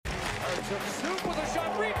Soup with a shot,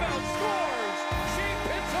 rebound, scores! Shane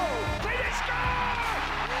Pinto, they score!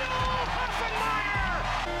 No, Hoffenmeyer!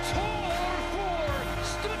 Tor for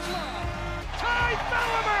Stutzla! Ty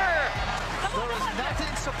Bellimer! There is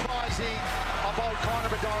nothing surprising about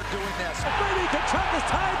Connor Bedard doing this. Brady Tkachuk has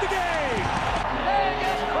tied the game!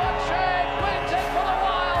 Vegas Crookshank wins it for the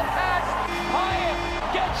Wildcats! Hyatt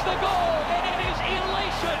gets the goal, and it is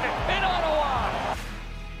elation in Ottawa!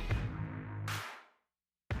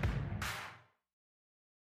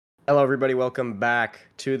 Hello, everybody. Welcome back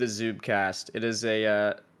to the Zubcast. It is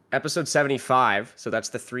a episode 75, so that's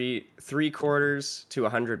the three quarters to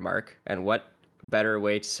 100 mark. And what better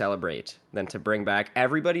way to celebrate than to bring back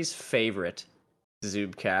everybody's favorite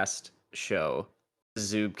Zubcast show, the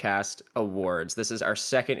Zubcast Awards. This is our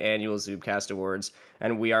second annual Zubcast Awards,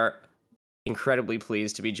 and we are incredibly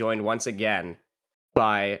pleased to be joined once again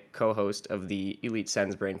by co-host of the Elite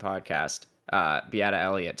Sens Brain podcast, Beata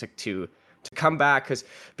Elliott, to come back, because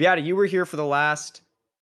Beata, you were here for the last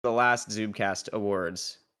Zubcast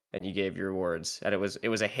Awards, and you gave your awards, and it was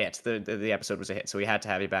a hit. The episode was a hit, so we had to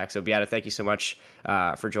have you back. So Beata, thank you so much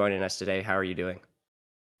for joining us today. How are you doing?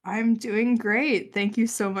 I'm doing great. Thank you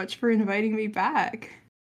so much for inviting me back.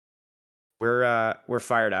 We're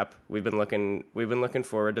fired up. We've been looking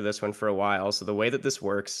forward to this one for a while. So the way that this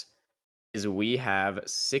works is we have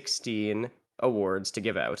 16 awards to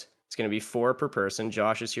give out. It's going to be 4 per person.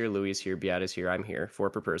 Josh is here, Louis is here, Beata's here, I'm here. 4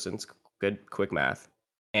 per person. It's good, quick math.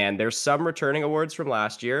 And there's some returning awards from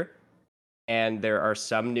last year, and there are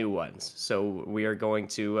some new ones. So we are going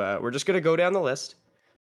to we're just going to go down the list.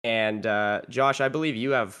 And Josh, I believe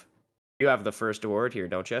you have the first award here,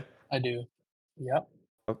 don't you? I do. Yep.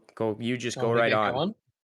 Go. You just go right on. Going?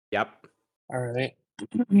 Yep. All right.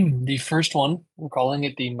 The first one, we're calling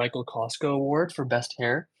it the Michael Costco Award for Best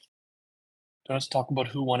Hair. Don't have to talk about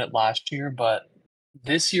who won it last year, but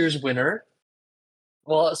this year's winner,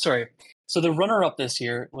 so the runner-up this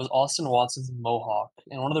year was Austin Watson's Mohawk,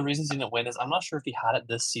 and one of the reasons he didn't win is I'm not sure if he had it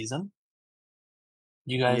this season.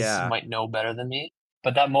 You guys might know better than me,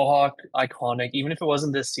 but that Mohawk, iconic, even if it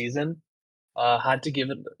wasn't this season, had to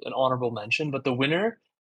give it an honorable mention. But the winner,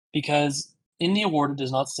 because in the award it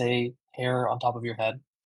does not say hair on top of your head,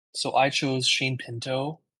 so I chose Shane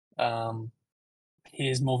Pinto,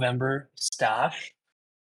 his Movember stash,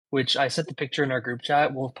 which I sent the picture in our group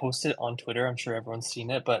chat. We'll post it on Twitter. I'm sure everyone's seen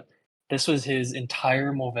it, but this was his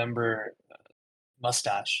entire Movember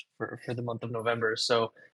mustache for the month of November.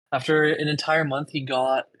 So after an entire month, he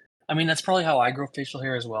got, I mean, that's probably how I grow facial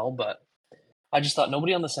hair as well, but I just thought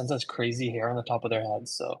nobody on the Sens has crazy hair on the top of their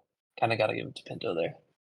heads, so kind of got to give it to Pinto there.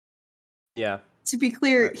 Yeah. To be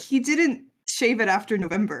clear, he didn't shave it after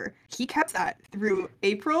November. He kept that through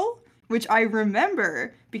April, which I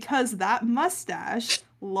remember because that mustache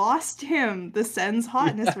lost him the Sens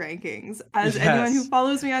hotness rankings. As anyone who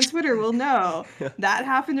follows me on Twitter will know, that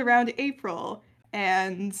happened around April,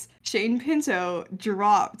 and Shane Pinto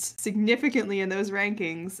dropped significantly in those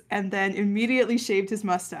rankings and then immediately shaved his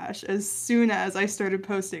mustache as soon as I started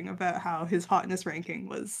posting about how his hotness ranking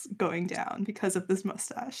was going down because of this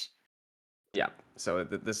mustache. Yeah, so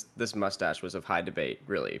this mustache was of high debate,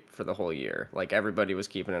 really, for the whole year. Like, everybody was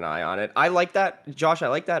keeping an eye on it. I like that, Josh, I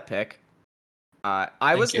like that pick. I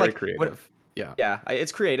was like, creative.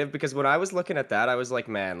 It's creative, because when I was looking at that, I was like,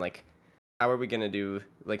 man, like, how are we going to do,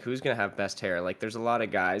 like, who's going to have best hair? Like, there's a lot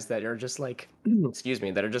of guys that are just like,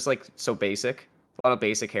 that are just like so basic. A lot of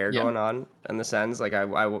basic hair going on in the Sens. Like,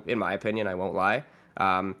 I in my opinion, I won't lie.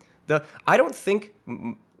 I don't think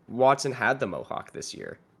Watson had the Mohawk this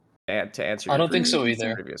year. To answer I don't think so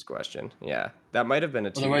either. Previous question. Yeah, that might have been a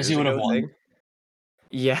 2 Otherwise he would have won. Thing.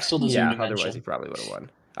 Yeah, Still deserve a otherwise mention. he probably would have won.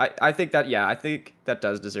 I think that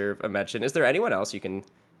does deserve a mention. Is there anyone else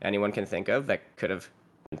anyone can think of that could have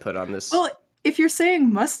been put on this? Well, if you're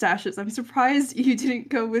saying mustaches, I'm surprised you didn't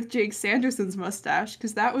go with Jake Sanderson's mustache,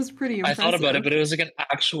 because that was pretty impressive. I thought about it, but it was like an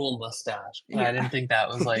actual mustache. Yeah. I didn't think that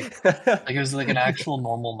was like it was like an actual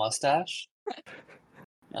normal mustache.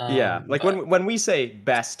 When we say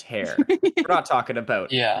best hair, we're not talking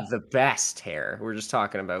about the best hair. We're just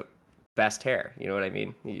talking about best hair. You know what I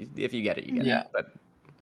mean? If you get it, you get it. But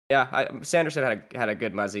yeah, Sanderson had a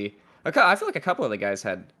good muzzy. I feel like a couple of the guys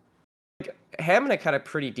had. Like, Hamonic had a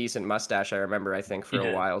pretty decent mustache. I remember. I think for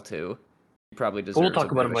a while too. He probably deserves. We'll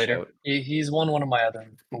talk about him later. Shout. He's won one of my other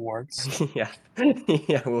awards. yeah.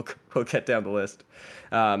 We'll get down the list.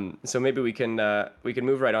 So maybe we can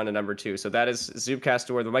move right on to number 2. So that is Zubcast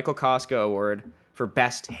Award. The Michael Costco Award for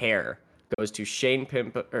Best Hair goes to Shane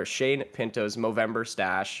Pinto's Movember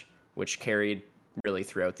stash, which carried really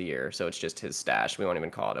throughout the year. So it's just his stash. We won't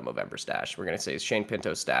even call it a Movember stash. We're gonna say Shane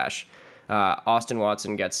Pinto's stash. Austin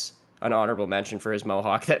Watson gets an honorable mention for his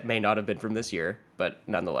mohawk that may not have been from this year, but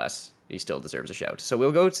nonetheless, he still deserves a shout. So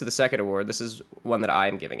we'll go to the second award. This is one that I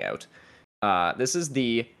am giving out. This is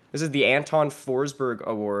the Anton Forsberg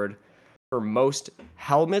Award for most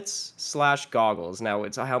helmets/goggles. Now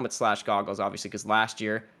it's a helmet/goggles, obviously, because last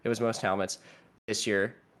year it was most helmets. This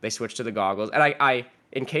year they switched to the goggles. And I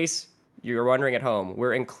in case you're wondering at home,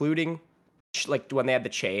 we're including like when they had the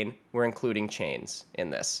chain, we're including chains in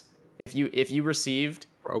this. If you received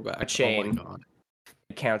Throwback. a chain, Oh my God.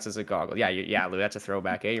 it counts as a goggle. Yeah, Lou, that's a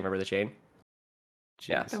throwback. You remember the chain?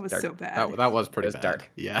 Yeah, That was dark. so bad. That was pretty It was bad. dark.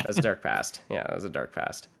 Yeah. That was a dark past. Yeah, that was a dark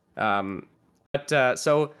past.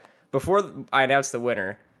 So before I announce the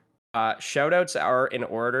winner, shout-outs are in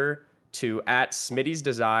order to at Smitty's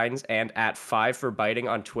Designs and at 5 for Biting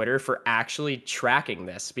on Twitter for actually tracking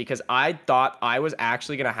this, because I thought I was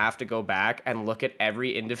actually going to have to go back and look at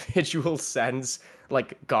every individual Sens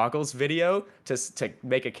like goggles video to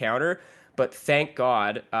make a counter. But thank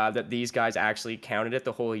God that these guys actually counted it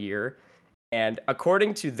the whole year. And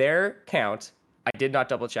according to their count, I did not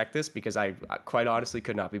double check this because I quite honestly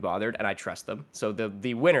could not be bothered, and I trust them. So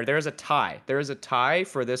the winner, there is a tie. There is a tie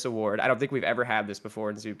for this award. I don't think we've ever had this before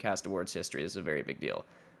in Zubcast Awards history. This is a very big deal.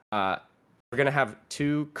 We're going to have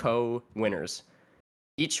 2 co-winners,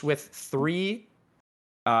 each with 3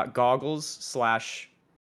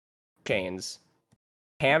 goggles/chains.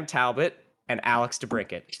 Cam Talbot and Alex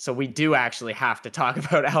DeBrincat. So we do actually have to talk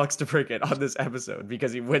about Alex DeBrincat on this episode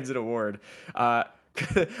because he wins an award. I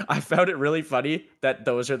found it really funny that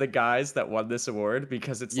those are the guys that won this award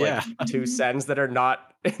because it's like 2 Sens that are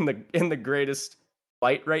not in the greatest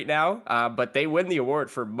light right now. But they win the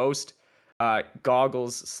award for most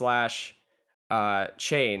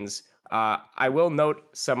goggles/chains. I will note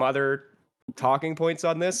some other talking points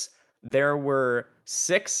on this. There were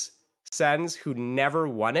 6 Sens who never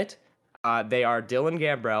won it. They are Dylan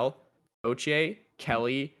Gambrell, Oche,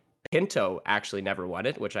 Kelly, Pinto actually never won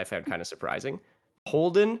it, which I found kind of surprising.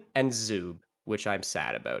 Holden and Zub, which I'm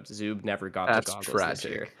sad about. Zub never got the goggles tragic.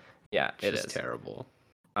 this year. Yeah, it is terrible.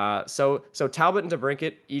 So Talbot and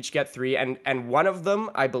DeBrincat each get 3, and one of them,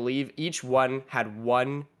 I believe, each one had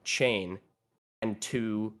 1 chain and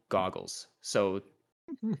 2 goggles. So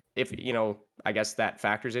if I guess that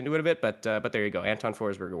factors into it a bit, but there you go. Anton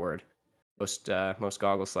Forsberg Award, most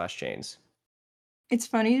goggles/chains. It's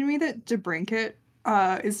funny to me that DeBrincat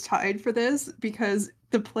is tied for this because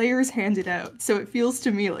the players handed out. So it feels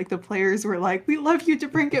to me like the players were like, "We love you,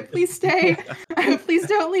 DeBrincat. Please stay. Please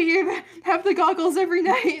don't leave. Have the goggles every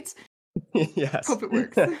night." Yes. Hope it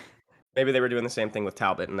works. Maybe they were doing the same thing with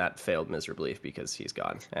Talbot, and that failed miserably because he's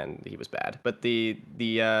gone and he was bad. But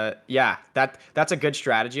that's a good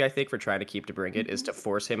strategy, I think, for trying to keep DeBrincat is to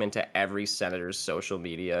force him into every Senator's social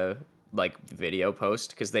media like video post,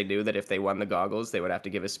 because they knew that if they won the goggles, they would have to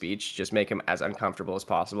give a speech, just make him as uncomfortable as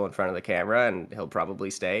possible in front of the camera, and he'll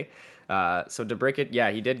probably stay. So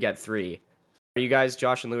DeBrincat, he did get 3. Are you guys,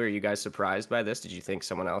 Josh and Lou, are you guys surprised by this? Did you think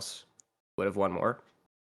someone else would have won more?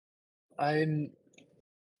 I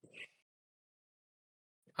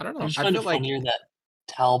don't know. I just I find feel it like funnier that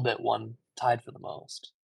Talbot won tied for the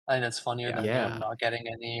most. I think that's funnier than Yeah. him not getting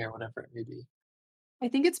any or whatever it may be. I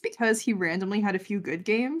think it's because he randomly had a few good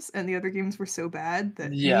games and the other games were so bad that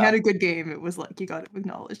when he Yeah. had a good game, it was like, you got to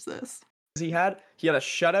acknowledge this. He had a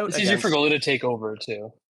shutout. It's easier for goalie to take over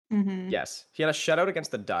too. Mm-hmm. Yes, he had a shutout against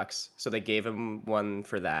the Ducks, so they gave him one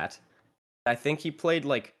for that. I think he played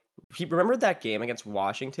he remembered that game against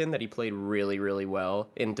Washington that he played really, really well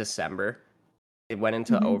in December. It went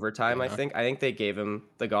into Mhm. overtime, I Yeah. think. I think they gave him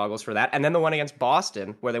the goggles for that. And then the one against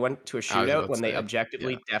Boston, where they went to a I was shootout about when to they say,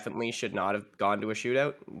 objectively yeah. definitely should not have gone to a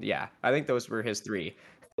shootout. Yeah, I think those were his 3.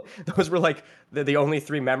 Those were like the only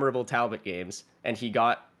 3 memorable Talbot games, and he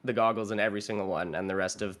got the goggles in every single one, and the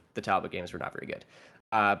rest of the Talbot games were not very good.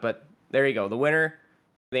 But there you go. The winner,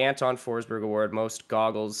 the Anton Forsberg Award, most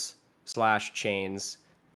goggles/chains,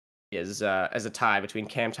 is as a tie between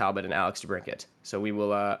Cam Talbot and Alex DeBrincat. So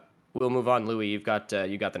we'll move on. Louis, you got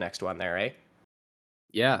the next one there, eh?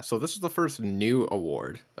 Yeah, so this is the first new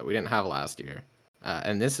award that we didn't have last year.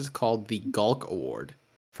 And this is called the Gulk Award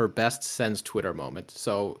for Best Sens Twitter Moment.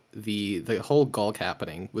 So the whole Gulk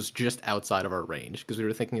happening was just outside of our range because we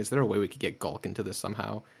were thinking, is there a way we could get Gulk into this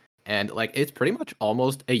somehow? And it's pretty much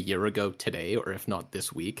almost a year ago today, or if not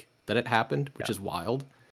this week, that it happened, which is wild.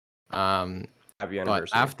 Happy But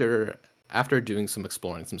anniversary. after doing some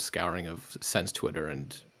exploring, some scouring of Sens Twitter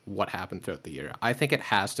and what happened throughout the year, I think it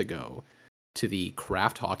has to go to the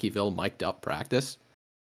Kraft Hockeyville mic'd up practice,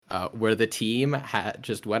 where the team had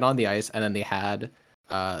just went on the ice and then they had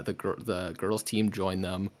the girls team join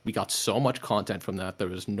them. We got so much content from that. There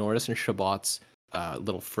was Norris and Shabbat's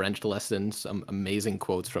little French lesson, some amazing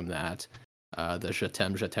quotes from that. The Je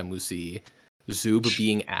t'aime aussi. Zub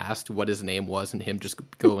being asked what his name was and him just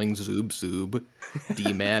going Zub,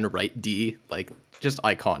 D-man, right D, like just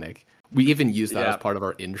iconic. We even used that as part of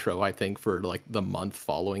our intro, I think, for like the month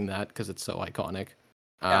following that because it's so iconic.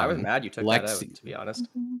 Yeah, I was mad you took that out, Mm-hmm. to be honest.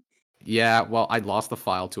 Yeah, well, I lost the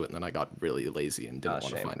file to it and then I got really lazy and didn't want to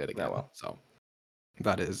Shame. find it again. Oh, well. So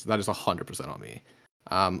that is 100% on me.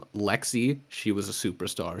 Lexi, she was a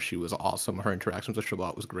superstar. She was awesome. Her interactions with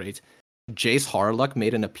Shabbat was great. Jace Harluck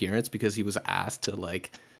made an appearance because he was asked to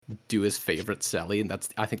like do his favorite Selly, and that's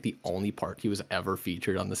I think the only part he was ever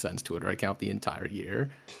featured on the Sens Twitter account the entire year.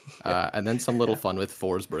 And then some little fun with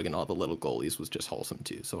Forsberg and all the little goalies was just wholesome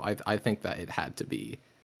too. So I think that it had to be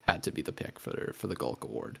the pick for the Gulk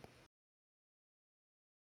Award.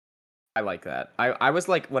 I like that. I was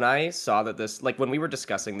like, when I saw that this, like when we were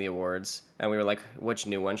discussing the awards and we were like, which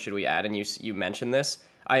new one should we add? And you mentioned this,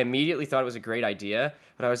 I immediately thought it was a great idea,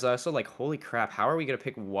 but I was also like, holy crap, how are we going to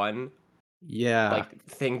pick one like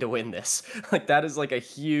thing to win this? Like that is like a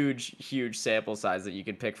huge sample size that you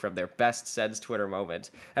could pick from their best Sens Twitter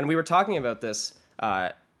moment. And we were talking about this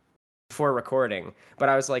before recording, but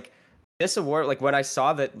I was like, this award, like when I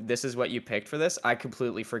saw that this is what you picked for this, I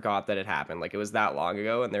completely forgot that it happened. Like it was that long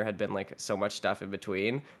ago, and there had been like so much stuff in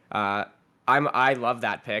between. I love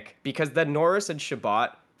that pick because the Norris and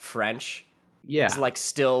Shabbat French is like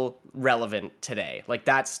still relevant today. Like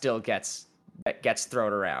that still gets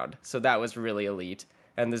thrown around. So that was really elite.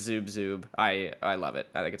 And the Zub, I love it.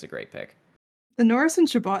 I think it's a great pick. The Norris and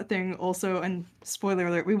Shabbat thing also, and spoiler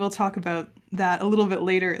alert, we will talk about that a little bit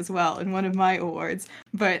later as well in one of my awards.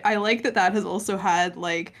 But I like that has also had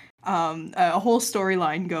like a whole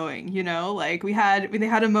storyline going. You know, like they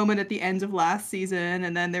had a moment at the end of last season,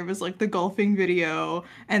 and then there was like the golfing video,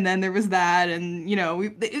 and then there was that, and you know,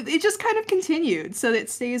 it just kind of continued, so it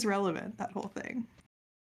stays relevant. That whole thing.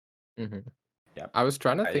 Mm-hmm. Yeah, I was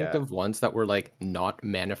trying to think of ones that were like not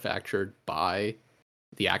manufactured by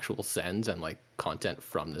the actual Sens and like content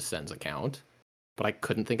from the Sens account, but I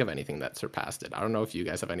couldn't think of anything that surpassed it. I don't know if you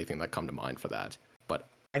guys have anything that come to mind for that, but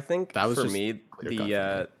I think that was for just me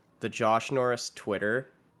the Josh Norris Twitter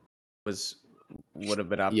would have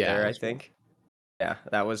been up there. I think, yeah,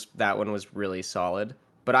 that one was really solid.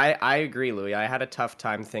 But I agree, Louis. I had a tough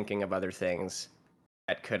time thinking of other things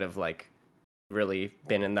that could have like really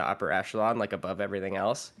been in the upper echelon, like above everything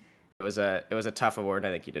else. It was a tough award.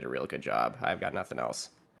 And I think you did a real good job. I've got nothing else.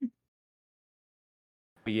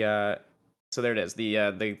 So there it is.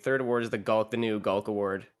 The third award is the new Gulk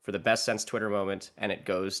Award for the best Sens Twitter moment, and it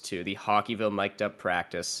goes to the Hockeyville mic'd up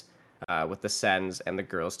practice with the Sens and the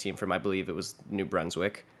girls team from, I believe it was New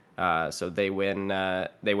Brunswick. So they win.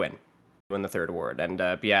 They win the third award. And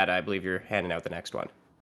Beata, I believe you're handing out the next one.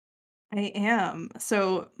 I am.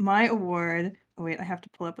 So my award. Oh wait, I have to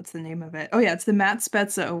pull up what's the name of it. Oh yeah, it's the Matt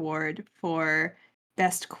Spezza Award for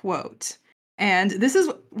best quote. And this is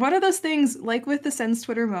one of those things, like with the Sens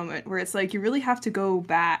Twitter moment, where it's like you really have to go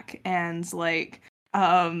back and like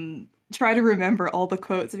try to remember all the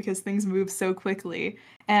quotes because things move so quickly.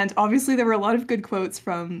 And obviously there were a lot of good quotes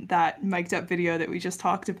from that mic'd up video that we just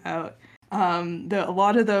talked about. A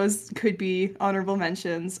lot of those could be honorable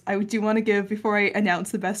mentions. I do want to give, before I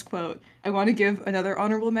announce the best quote, I want to give another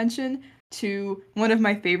honorable mention to one of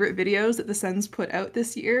my favorite videos that the Sens put out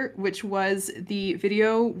this year, which was the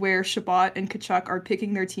video where Shabbat and Kachuk are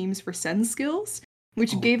picking their teams for Sens skills,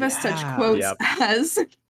 which gave us such quotes as,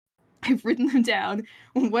 I've written them down,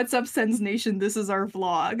 "What's up, Sens Nation? This is our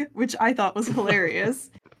vlog," which I thought was hilarious.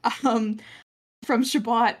 From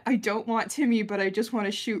Shabbat, "I don't want Timmy, but I just want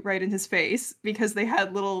to shoot right in his face," because they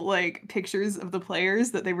had little like pictures of the players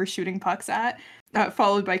that they were shooting pucks at,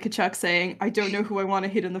 followed by Kachuk saying, "I don't know who I want to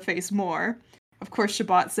hit in the face more." Of course,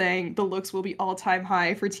 Shabbat saying, "The looks will be all-time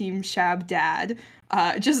high for Team Shab Dad."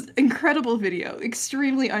 Just incredible video,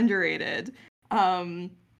 extremely underrated.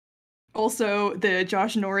 Also, the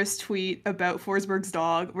Josh Norris tweet about Forsberg's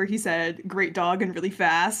dog, where he said, "Great dog and really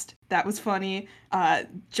fast." That was funny.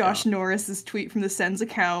 Josh Norris's tweet from the Sens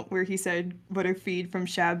account, where he said, "What a feed from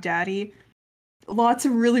Shab Daddy." Lots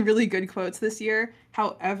of really, really good quotes this year.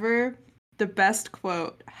 However, the best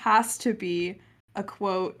quote has to be a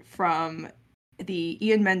quote from the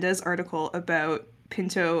Ian Mendez article about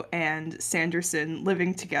Pinto and Sanderson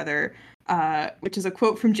living together, which is a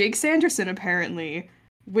quote from Jake Sanderson, apparently.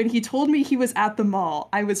 "When he told me he was at the mall,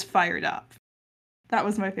 I was fired up." That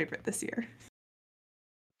was my favorite this year.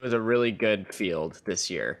 It was a really good field this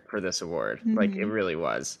year for this award. Like it really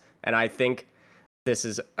was. And I think this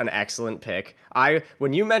is an excellent pick.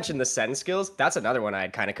 When you mentioned the send skills, that's another one I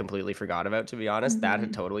had kind of completely forgot about, to be honest. That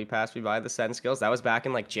had totally passed me by, the send skills. That was back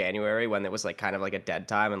in like January when it was like kind of like a dead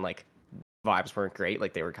time and like vibes weren't great,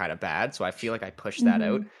 like they were kind of bad. So I feel like I pushed that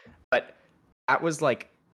out. But that was like,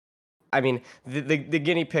 I mean, the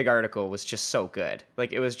guinea pig article was just so good.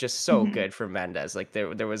 Like it was just so good for Mendez. Like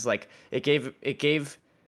there was like it gave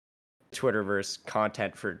Twitterverse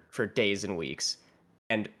content for days and weeks.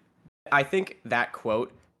 And I think that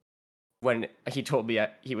quote, when he told me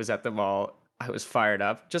he was at the mall, I was fired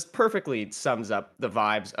up, just perfectly sums up the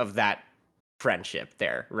vibes of that friendship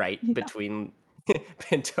there, right? Yeah. Between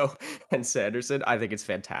Pinto and Sanderson. I think it's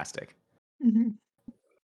fantastic.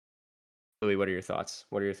 Louis, what are your thoughts?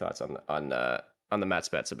 What are your thoughts on the Matt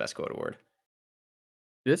Spezza Best Quote Award?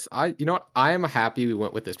 You know what? I am happy we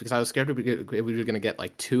went with this because I was scared we were gonna get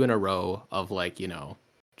like 2 in a row of like,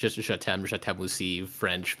 just Chatem Aussi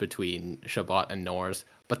French between Shabbat and Norse.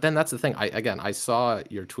 But then that's the thing. I saw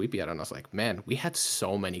your tweet, Beata, and I was like, man, we had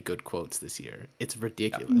so many good quotes this year. It's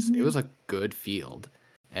ridiculous. It was a good field.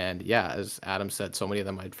 And yeah, as Adam said, so many of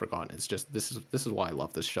them I'd forgotten. It's just this is why I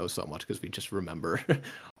love this show so much, because we just remember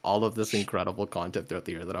all of this incredible content throughout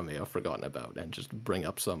the year that I may have forgotten about, and just bring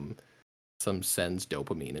up some sends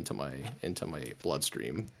dopamine into my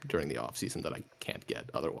bloodstream during the off season that I can't get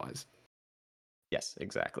otherwise. Yes,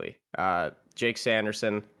 exactly. Jake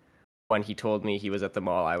Sanderson, when he told me he was at the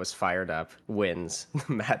mall, I was fired up, wins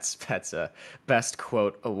the Matt Spezza Best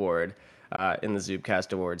Quote Award in the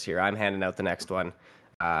Zubcast Awards here. I'm handing out the next one,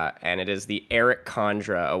 and it is the Eric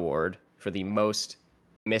Condra Award for the most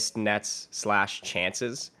missed nets /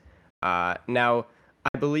 chances. Now,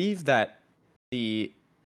 I believe that the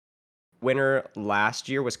winner last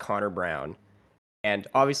year was Connor Brown, and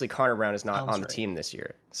obviously Connor Brown is not Sounds on the right. team this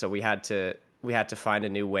year, so we had to find a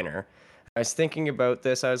new winner. I was thinking about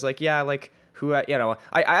this. I was like, yeah, like who, I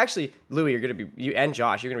actually, Louis, you and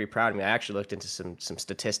Josh, you're gonna be proud of me. I actually looked into some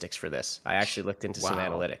statistics for this. I actually looked into some Wow.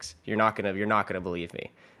 analytics. You're not gonna believe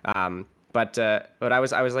me. But I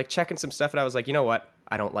was like checking some stuff, and I was like, you know what?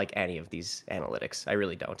 I don't like any of these analytics. I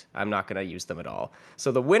really don't. I'm not gonna use them at all.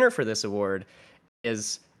 So the winner for this award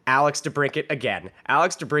is Alex DeBrincat again.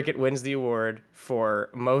 Alex DeBrincat wins the award for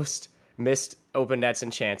most missed open nets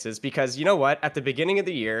and chances, because you know what? At the beginning of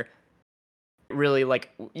the year, really, like,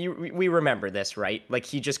 we remember this, right? Like,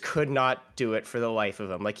 he just could not do it for the life of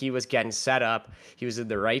him. Like, he was getting set up, he was in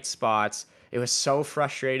the right spots. It was so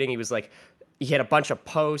frustrating. He was like, he had a bunch of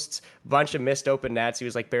posts, bunch of missed open nets. He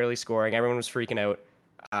was like barely scoring. Everyone was freaking out.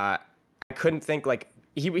 I couldn't think, like,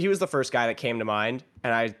 he was the first guy that came to mind,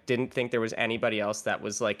 and I didn't think there was anybody else that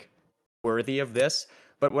was like worthy of this.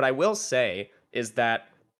 But what I will say is that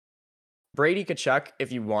Brady Tkachuk,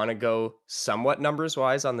 if you want to go somewhat numbers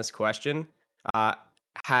wise on this question, uh,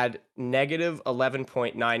 had negative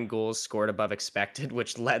 11.9 goals scored above expected,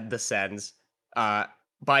 which led the Sens by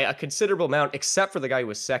a considerable amount, except for the guy who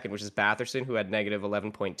was second, which is Batherson, who had negative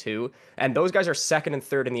 11.2. And those guys are second and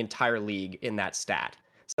third in the entire league in that stat.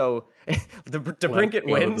 So DeBrincat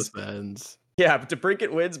wins. Yeah,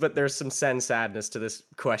 DeBrincat wins, but there's some Sen sadness to this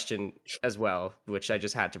question as well, which I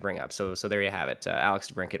just had to bring up. So there you have it. Alex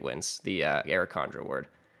DeBrincat wins the Eric Condra Award.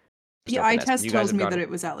 The eye test tells me that it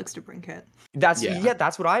was Alex DeBrincat.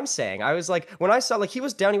 That's what I'm saying. I was like, when I saw, like, he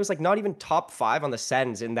was down, he was like not even top 5 on the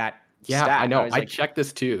Sens in that Yeah, stat. I know. I like, checked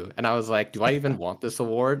this too, and I was like, do I even want this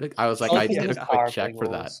award? I was like, I did a quick check for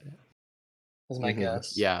that. Is my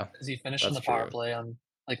guess. Yeah, because he finished in that's the power true. play on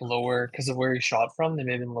like lower, because of where he shot from. They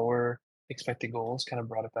made him lower expected goals, kind of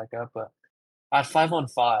brought it back up. But at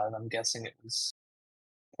 5-on-5, I'm guessing it was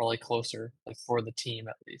probably closer, like for the team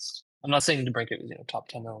at least. I'm not saying DeBrincat was top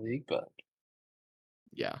 10 in the league, but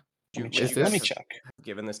Yeah. let me check.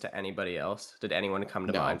 Given this to anybody else? Did anyone come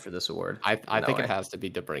to No. mind for this award? I No think way. it has to be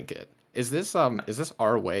DeBrincat. Is this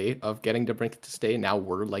our way of getting DeBrincat to stay? Now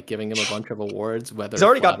we're like giving him a bunch of awards. Whether He's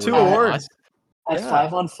already got 2 flattery or awards. At Yeah.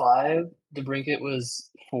 5-on-5, DeBrincat was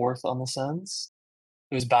 4th on the Sens.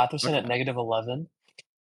 It was Batherson at negative 11,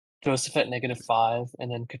 Joseph at negative 5,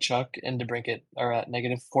 and then Tkachuk and DeBrincat are at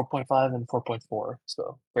negative 4.5 and 4.4.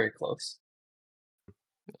 So very close.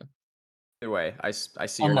 Either way, I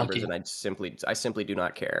see your numbers, and I simply do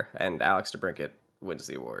not care. And Alex DeBrincat wins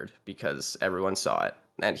the award because everyone saw it,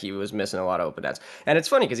 and he was missing a lot of open nets. And it's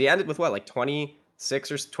funny because he ended with what, like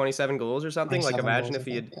 26 or 27 goals or something. Like, imagine if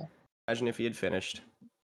he had finished.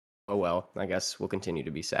 Oh well, I guess we'll continue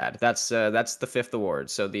to be sad. That's the 5th award.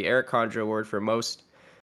 So the Eric Condra Award for most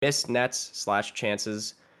missed nets /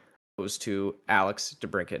 chances goes to Alex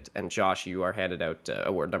DeBrincat. And Josh, you are handed out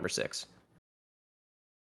award number 6.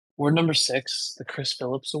 Award number 6, the Chris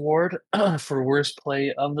Phillips Award for worst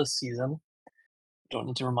play of the season. don't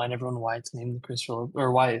need to remind everyone why it's named Chris Phillips,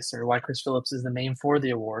 or why Chris Phillips is the name for the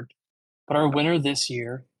award. But our winner this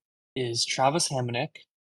year is Travis Hamonic.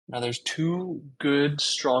 Now there's two good,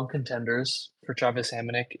 strong contenders for Travis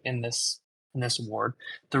Hamonic in this award.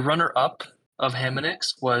 The runner-up of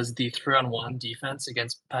Hamonic's was the 3-on-1 defense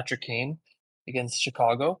against Patrick Kane against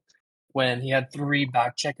Chicago, when he had three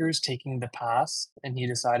back checkers taking the pass, and he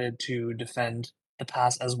decided to defend the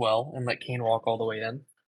pass as well and let Kane walk all the way in.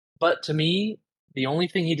 But to me, the only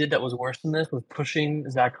thing he did that was worse than this was pushing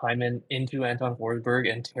Zach Hyman into Anton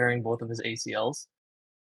Forsberg and tearing both of his ACLs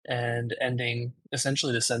and ending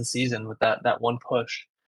essentially the Sens season with that one push.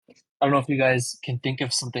 I don't know if you guys can think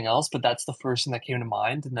of something else, but that's the first thing that came to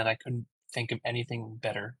mind, and then I couldn't think of anything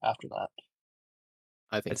better after that.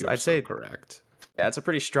 I think I'd say correct. Yeah, it's a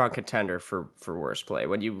pretty strong contender for worst play.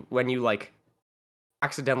 When you like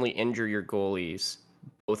accidentally injure your goalies,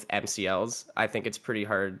 both MCLs, I think it's pretty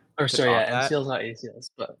hard Or to sorry, top yeah, that. MCLs, not ACLs,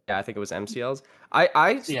 but Yeah, I think it was MCLs.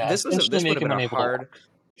 yeah, This would essentially have make been him a unable to hard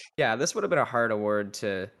walk. this would have been a hard award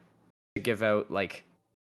to give out. Like,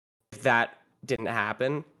 if that didn't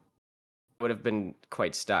happen, would have been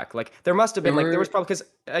quite stuck. Like, there must have been there was probably, because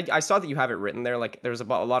I saw that you have it written there. Like, there was a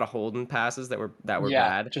lot of Holden passes that were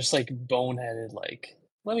bad. just like boneheaded. Like,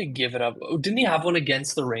 let me give it up. Oh, didn't he have one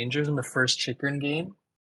against the Rangers in the first Chychrun game?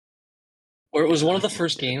 Or it was one of the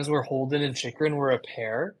first games where Holden and Chychrun were a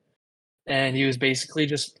pair, and he was basically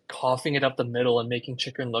just coughing it up the middle and making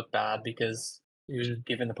Chychrun look bad because he was just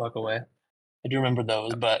giving the puck away. I do remember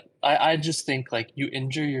those, but I just think, like, you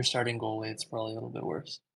injure your starting goalie, it's probably a little bit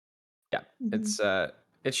worse. Yeah, it's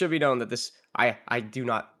it should be known that this I do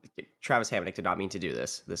not Travis Hamonic did not mean to do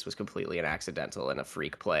this. This was completely an accidental and a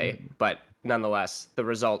freak play, but nonetheless, the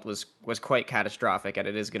result was quite catastrophic, and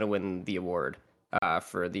it is going to win the award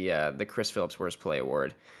for the Chris Phillips Worst Play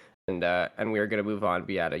Award. And we are going to move on.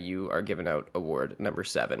 Beata, you are giving out award number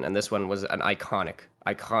 7, and this one was an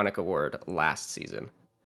iconic award last season.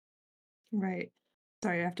 Right.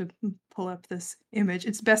 Sorry, I have to pull up this image.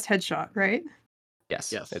 It's best headshot, right?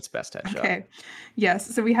 Yes, it's best headshot. Okay.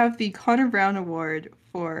 Yes. So we have the Connor Brown Award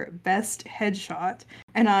for best headshot.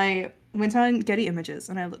 And I went on Getty Images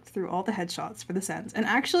and I looked through all the headshots for the Sens. And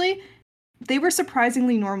actually, they were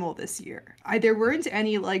surprisingly normal this year. There weren't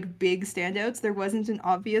any like big standouts. There wasn't an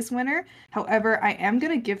obvious winner. However, I am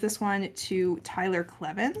going to give this one to Tyler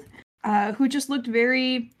Clevin, who just looked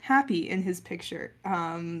very happy in his picture.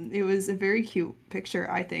 It was a very cute picture,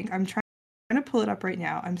 I think. I'm trying to pull it up right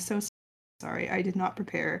now. I'm so sorry. I did not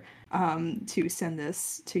prepare to send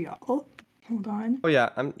this to y'all. Hold on. Oh yeah,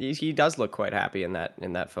 he does look quite happy in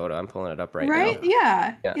that photo. I'm pulling it up right now. Right?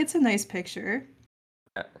 Yeah. It's a nice picture.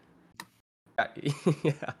 Yeah.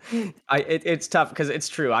 It's tough because it's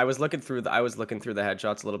true. I was looking through the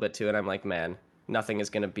headshots a little bit too, and I'm like, man, nothing is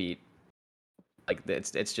gonna beat. Like,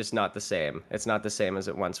 it's just not the same. It's not the same as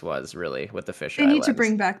it once was, really, with the fisheye. They need lens. to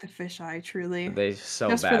bring back the fisheye, truly. They so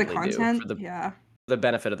just badly for the content. do. For yeah. the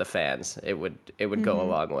benefit of the fans, it would go a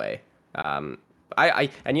long way.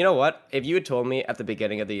 And you know what? If you had told me at the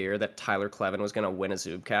beginning of the year that Tyler Clevin was going to win a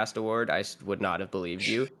Zubcast award, I would not have believed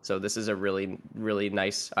you. So this is a really, really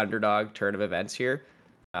nice underdog turn of events here.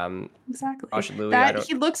 Exactly. Josh and Louis,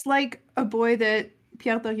 he looks like a boy that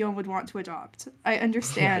Pierre Dorion would want to adopt. I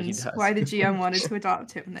understand why the GM wanted to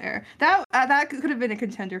adopt him there. That could have been a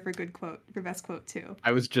contender for best quote too.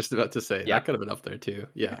 I was just about to say that could have been up there too.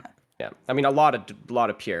 Yeah. I mean, a lot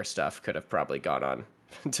of Pierre stuff could have probably gone on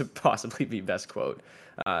to possibly be best quote.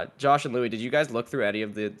 Josh and Louis, did you guys look through any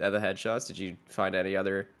of the headshots? Did you find any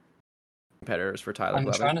other competitors for Tyler Clevin?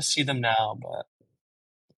 I'm trying to see them now, but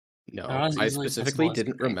no, I specifically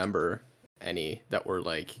didn't remember any that were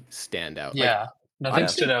like standout. Yeah, like, nothing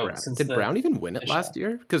stood out. Did Brown even win it last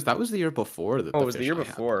year? Because that was the year before. It was the year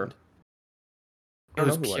before. It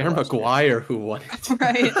was Pierre Maguire who won it.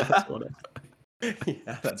 Right.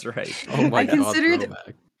 Yeah, that's right. Oh my God.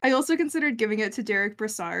 I also considered giving it to Derek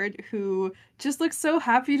Brassard, who just looks so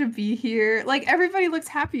happy to be here. Like, everybody looks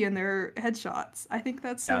happy in their headshots. I think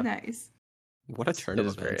that's so nice. What a turn of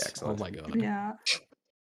events. Very excellent. Oh my God. Yeah.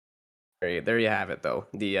 There you have it, though.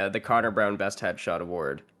 The Connor Brown Best Headshot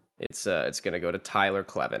Award. It's gonna go to Tyler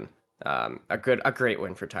Clevin. A great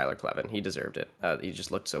win for Tyler Clevin. He deserved it. He just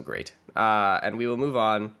looked so great. And we will move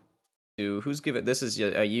on to who's given. This is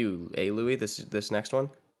you, Louis. This next one.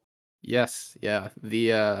 Yes, yeah.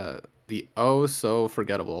 The oh so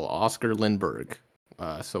forgettable Oscar Lindberg.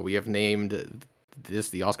 So we have named this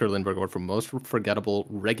the Oscar Lindberg Award for most forgettable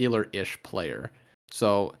regular-ish player.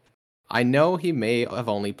 So I know he may have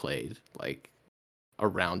only played like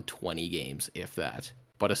around 20 games, if that.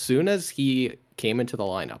 But as soon as he came into the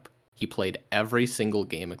lineup, he played every single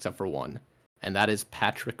game except for one. and that is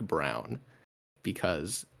Patrick Brown,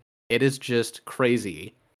 because it is just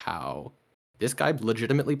crazy how this guy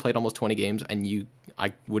legitimately played almost 20 games, and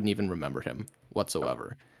I wouldn't even remember him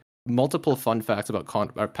whatsoever. Multiple fun facts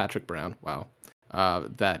about Patrick Brown. Wow,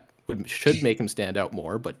 that should make him stand out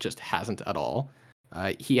more, but just hasn't at all.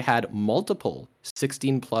 He had multiple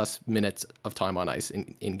 16-plus minutes of time on ice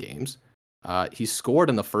in games. He scored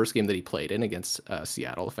in the first game that he played in against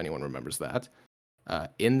Seattle, if anyone remembers that.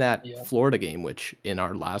 In that Florida game, which in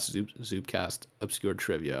our last Zubcast Obscure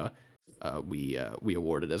Trivia, we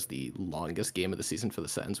awarded as the longest game of the season for the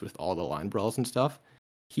Sens with all the line brawls and stuff.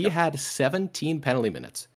 He had 17 penalty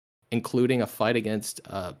minutes, including a fight against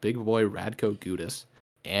big boy Radko Gudas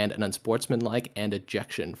and an unsportsmanlike and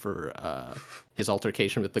ejection for his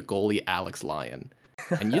altercation with the goalie Alex Lyon.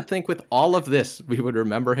 And you'd think with all of this, we would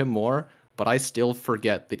remember him more, but I still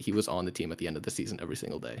forget that he was on the team at the end of the season every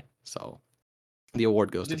single day. So the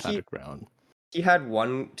award goes to Patrick Brown. He had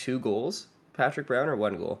 2 goals, Patrick Brown, or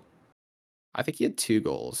 1 goal? I think he had 2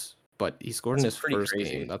 goals, but he scored in his first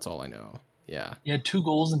game. That's all I know. Yeah. He had 2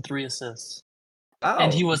 goals and 3 assists. Oh,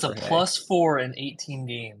 and he was a +4 in 18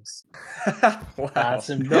 games. Wow.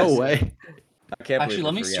 That's impressive. No way. I can't Actually,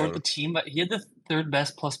 let me sort the team. He had the 3rd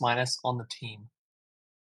best plus-minus on the team.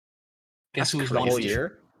 Guess who was 1 whole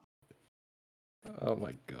year? Oh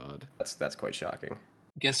my god. That's quite shocking.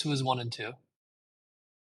 Guess who was 1 and 2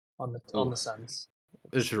 on the Suns?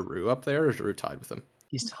 Is Giroux up there, or is Giroux tied with him?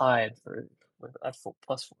 He's tied at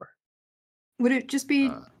 +4. Would it just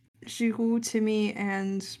be Giroux, Timmy,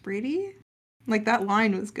 and Brady? Like, that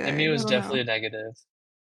line was good. Timmy was definitely a negative.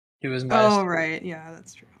 He was minus. Oh, right. Yeah,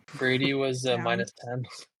 that's true. Brady was -10.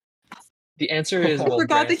 The answer is. I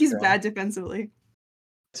forgot that he's bad defensively.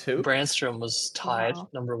 Who? Brandstrom was tied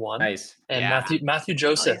number 1. Nice. And Matthew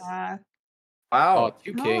Joseph. Oh, yeah. Wow. Oh,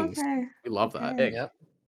 2 kings. Okay. We love that. Big. Yep.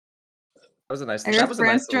 That was a nice. Eric that was a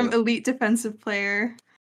nice Brandstrom, little... elite defensive player.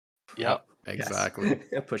 Yep. Exactly.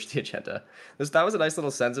 Yes. Push the agenda. That was a nice little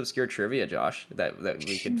Sens Obscure Trivia, Josh, that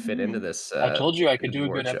we could fit into this. I told you I could do a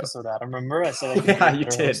good episode, Adam. Remember I said I could do yeah, you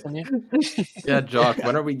did. you? Yeah, Josh,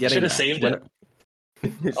 when are we getting Should have saved it.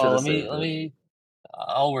 Let me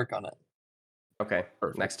I'll work on it. Okay,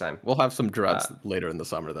 perfect. Next time. We'll have some dreads later in the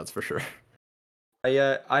summer, that's for sure.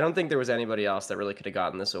 I don't think there was anybody else that really could have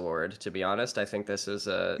gotten this award, to be honest. I think this is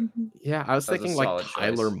a... Yeah, I was thinking like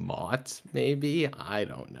Tyler choice. Mott, maybe? I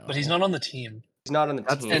don't know. But he's not on the team. He's not on the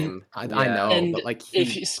team. I know, and but like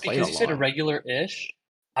because you said regular-ish,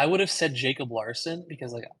 I would have said Jacob Larson,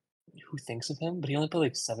 because like who thinks of him? But he only played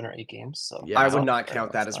like 7 or 8 games, so I would not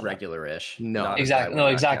count that as regular-ish. No, exactly. No,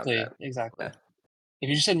 exactly. Yeah. If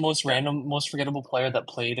you just said most forgettable player that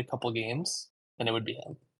played a couple games, then it would be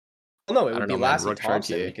him. Well, no, it would be Lassie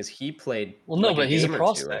Thompson because he played. Well, no, but he's a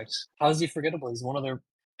prospect. How is he forgettable? He's one of their,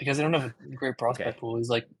 because they don't have a great prospect pool. He's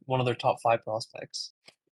like one of their top 5 prospects.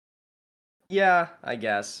 Yeah, I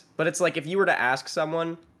guess. But it's like if you were to ask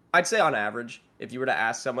someone, I'd say on average, if you were to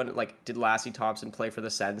ask someone, like, did Lassie Thompson play for the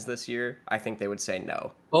Sens this year? I think they would say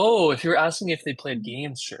no. Oh, if you're asking if they played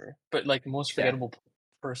games, sure. But like most forgettable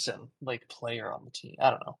person, like player on the team, I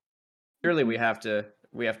don't know. Surely we have to.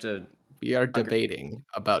 We are debating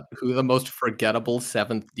about who the most forgettable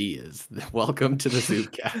 7th D is. Welcome to the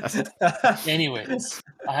Zubcast. Anyways,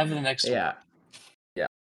 I have the next one. Yeah.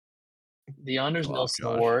 The Anders Nilsson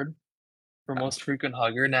Award for most frequent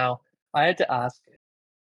hugger. Now, I had to ask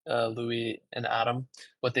Louis and Adam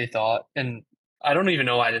what they thought, and I don't even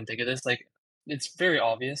know why I didn't think of this. Like, it's very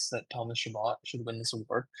obvious that Thomas Chabot should win this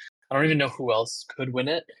award. I don't even know who else could win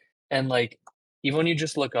it. And like, even when you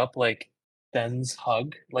just look up like Ben's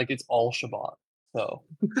hug, like it's all Chabot. So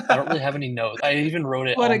I don't really have any notes. I even wrote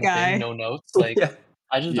it What on a guy. the thing, no notes. Like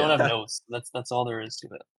I just don't have notes. That's all there is to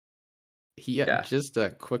it. Just a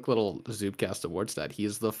quick little Zubcast award stat. He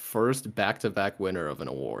is the first back-to-back winner of an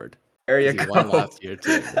award. There you He go. won last year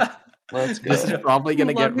too. Let's go. This is probably going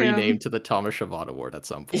to get Love him. renamed to the Thomas Chabot Award at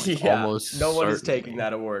some point. Yeah, Almost no one is certainly. taking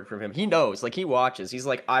that award from him. He knows, like he watches. He's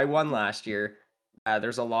like, I won last year.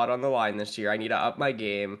 There's a lot on the line this year. I need to up my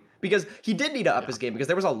game, because he did need to up his game, because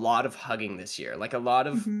there was a lot of hugging this year. Like a lot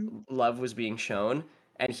of love was being shown,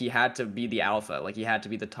 and he had to be the alpha. Like he had to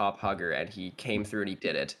be the top hugger, and he came through and he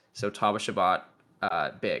did it. So Thomas Chabot,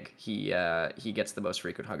 big. He gets the most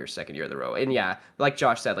frequent hugger 2nd year in a row. And yeah, like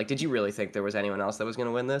Josh said, like, did you really think there was anyone else that was going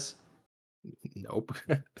to win this? Nope.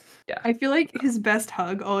 I feel like his best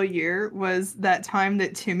hug all year was that time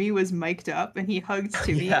that Timmy was mic'd up and he hugged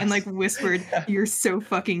Timmy and like whispered, "You're so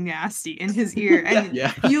fucking nasty" in his ear. And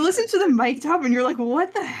you listen to the mic'd up and you're like,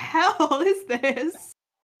 what the hell is this?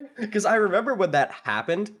 Because I remember when that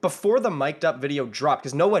happened, before the mic'd up video dropped,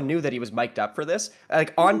 because no one knew that he was mic'd up for this.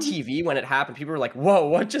 Like on TV when it happened, people were like, "Whoa,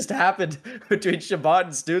 what just happened between Shabbat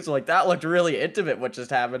and Stutz?" Like that looked really intimate. What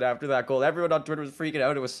just happened after that goal? Everyone on Twitter was freaking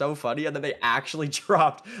out. It was so funny, and then they actually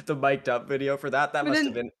dropped the mic'd up video for that. That But must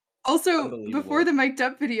have then been also, before unbelievable. the mic'd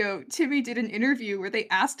up video, Timmy did an interview where they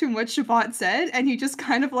asked him what Shabbat said, and he just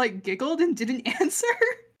kind of like giggled and didn't answer,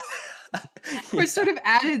 which sort of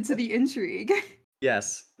added to the intrigue.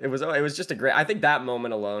 Yes, it was just a great. I think that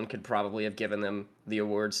moment alone could probably have given them the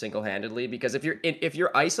award single-handedly because if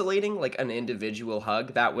you're isolating like an individual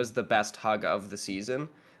hug, that was the best hug of the season.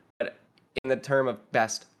 But in the term of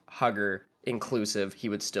best hugger inclusive, he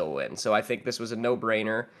would still win. So I think this was a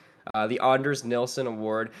no-brainer. The Anders Nilsson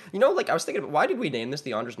Award. Like I was thinking, why did we name this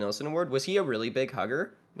the Anders Nilsson Award? Was he a really big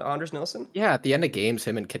hugger, Anders Nilsson? Yeah, at the end of games,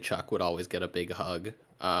 him and Kachuk would always get a big hug.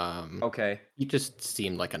 Okay, He just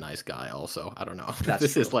seemed like a nice guy. Also, I don't know. that's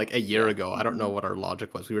This is true. like a year ago. I don't know what our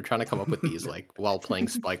logic was. We were trying to come up with these like while playing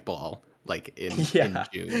spike ball, like in Yeah,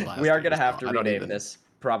 June last we are year. gonna have So to I don't rename even. this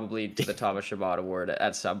probably to the Thomas Shabbat Award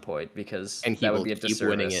at some point because And he that would will be a keep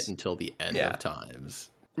winning it disservice. until the end Yeah. of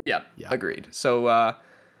times. Yeah, Yeah. agreed. So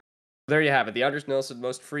there you have it. The Anders Nilsson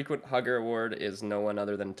Most Frequent Hugger Award is no one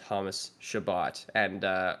other than Thomas Shabbat, and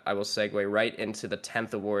I will segue right into the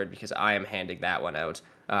 10th award because I am handing that one out.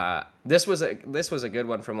 This was a good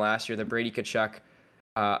one from last year, the Brady Tkachuk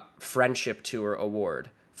Friendship Tour Award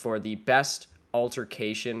for the best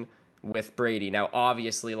altercation with Brady. Now,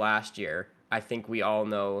 obviously, last year, I think we all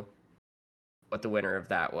know what the winner of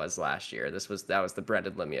that was last year. That was the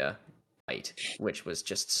Brendan Lemia fight, which was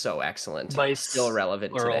just so excellent, still Bites,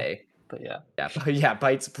 relevant plural. today. But yeah. Yeah, yeah,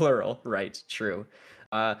 bites plural, right? True.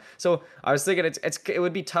 So I was thinking it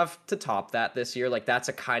would be tough to top that this year. Like that's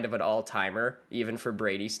a kind of an all timer, even for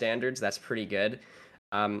Brady standards. That's pretty good.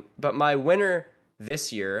 But my winner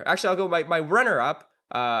this year, actually, I'll go my runner up.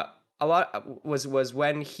 A lot was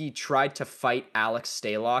when he tried to fight Alex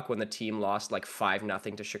Stalock when the team lost like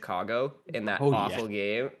 5-0 to Chicago in that Oh, yeah. awful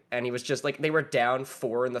game, and he was just like they were down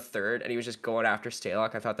 4 in the third, and he was just going after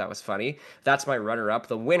Stalock. I thought that was funny. That's my runner up.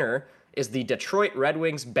 The winner is the Detroit Red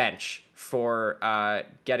Wings bench for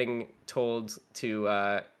getting told to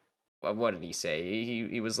what did he say?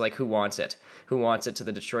 He was like, "Who wants it? Who wants it?" to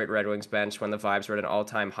the Detroit Red Wings bench when the vibes were at an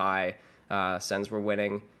all-time high. Sens were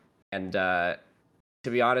winning, and to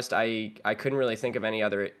be honest, I couldn't really think of any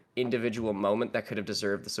other individual moment that could have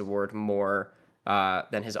deserved this award more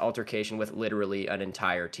than his altercation with literally an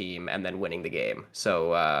entire team and then winning the game.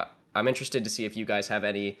 So I'm interested to see if you guys have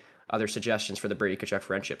any other suggestions for the Brady Tkachuk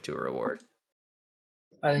Friendship Tour Award.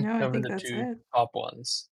 I think No, you I covered think the that's two it. top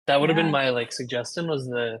ones. That would have been Yeah. my like suggestion was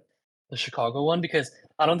the Chicago one because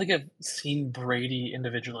I don't think I've seen Brady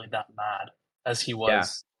individually that mad as he Yeah,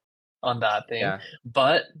 was on that thing. yeah.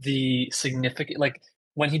 But the significant like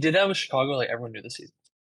when he did that with Chicago, like everyone knew the season.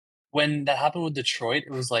 When that happened with Detroit,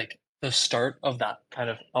 it was like the start of that kind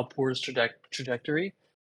of upwards trajectory.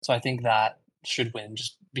 So I think that should win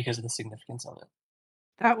just because of the significance of it.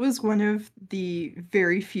 That was one of the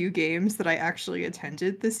very few games that I actually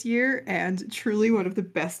attended this year, and truly one of the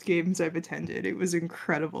best games I've attended. It was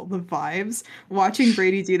incredible. The vibes, watching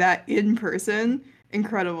Brady do that in person,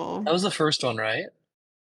 incredible. That was the first one, right?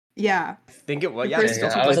 Yeah, I think it was. the Yeah, they first Yeah,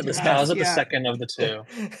 also I was played at the the I was Sens. at the yeah. second of the two.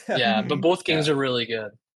 Yeah, but Mhm. both games Yeah, are really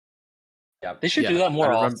good. yeah. They should do Yeah, that I more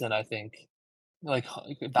remember. often, I think. Like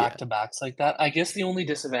Yeah, back to backs like that. I guess the only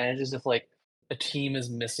disadvantage is if like a team is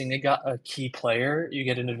missing a key player, you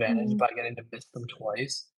get an advantage Mhm. by getting to miss them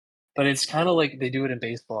twice. But it's kind of like they do it in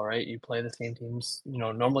baseball, right? You play the same teams,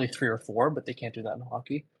 normally three or four, but they can't do that in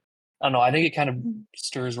hockey. I don't know. I think it kind of Mhm.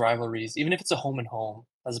 stirs rivalries, even if it's a home and home,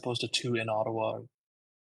 as opposed to two in Ottawa.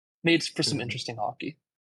 Made for some Mhm. interesting hockey.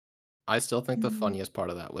 I still think the Mhm. funniest part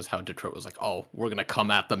of that was how Detroit was like, "Oh, we're gonna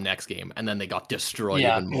come at them next game," and then they got destroyed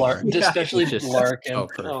Yeah, even more. Yeah, especially It's just Larkin. so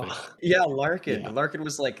perfect. Oh. yeah. Larkin. Yeah. Larkin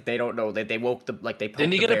was like, they don't know that they woke the like they Didn't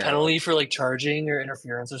poked he the get a bear. penalty for like charging or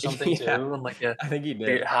interference or something Yeah, too? And like a I think he big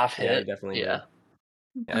did. half Yeah, he hit? definitely Yeah. did.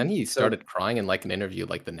 And Yeah. then he So started crying in like an interview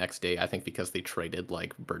like the next day, I think because they traded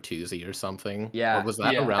like Bertuzzi or something. Or yeah, was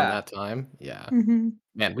that Yeah. around yeah. that time? Yeah. Mhm.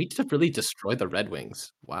 Man, we just really destroyed the Red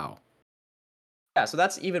Wings. Wow. Yeah, so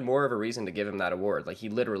that's even more of a reason to give him that award. Like he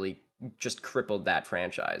literally just crippled that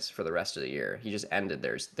franchise for the rest of the year. He just ended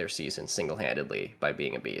their season single-handedly by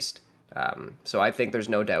being a beast. So I think there's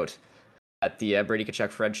no doubt that the Brady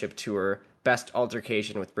Tkachuk Friendship Tour Best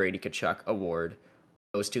Altercation with Brady Tkachuk award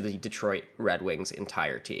goes to the Detroit Red Wings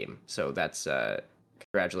entire team. So that's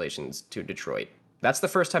congratulations to Detroit. That's the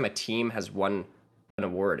first time a team has won an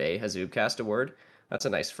award, a Zubcast award. That's a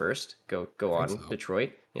nice first. Go I think on, so.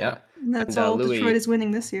 Detroit. Yeah. And that's And, all Louis, Detroit is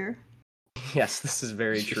winning this year. yes, this is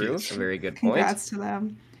very true. Yes. A very good point. Congrats to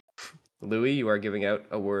them. Louis, you are giving out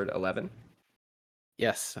award 11.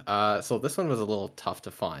 Yes. So this one was a little tough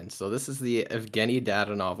to find. So this is the Evgeny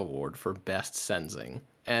Dadanov Award for Best Sensing.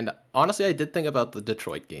 And honestly, I did think about the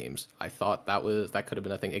Detroit games. I thought that could have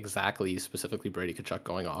been a thing exactly, specifically Brady Tkachuk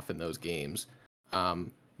going off in those games.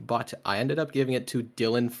 But I ended up giving it to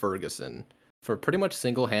Dylan Ferguson for pretty much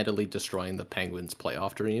single-handedly destroying the Penguins'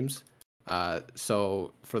 playoff dreams.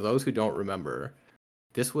 So for those who don't remember,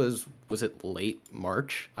 this was it late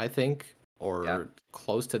March, I think, or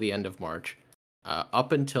close to the end of March.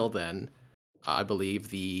 Up until then, I believe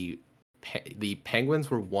the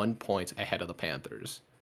Penguins were 1 point ahead of the Panthers,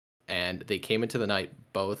 and they came into the night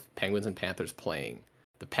both Penguins and Panthers playing.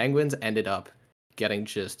 The Penguins ended up getting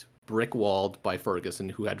just brick walled by Ferguson,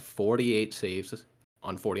 who had 48 saves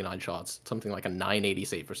on 49 shots, something like a 980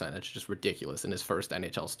 save percentage, just ridiculous in his first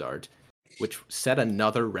NHL start, which set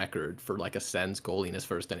another record for like a Sens goalie in his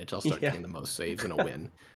first NHL start getting the most saves in a win.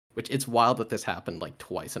 Which it's wild that this happened like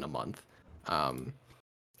twice in a month.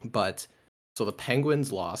 But so the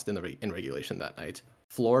Penguins lost in regulation that night.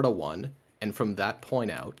 Florida won, and from that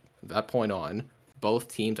point on, both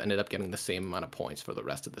teams ended up getting the same amount of points for the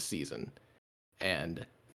rest of the season. And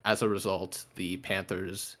as a result, the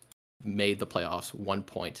Panthers made the playoffs 1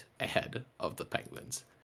 point ahead of the Penguins.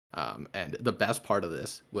 And the best part of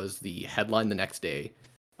this was the headline the next day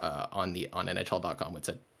on NHL.com, which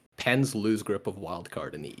said Pens lose grip of wild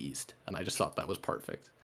card in the East, and I just thought that was perfect.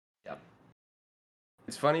 Yep.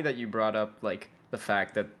 It's funny that you brought up like the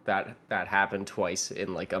fact that happened twice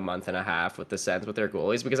in like a month and a half with the Sens with their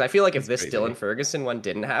goalies, because I feel like if this crazy. Dylan Ferguson one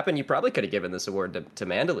didn't happen, you probably could have given this award to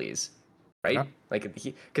Mandalese, right? Yeah. Like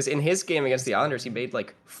because in his game against the Islanders, he made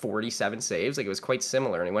like 47 saves. Like it was quite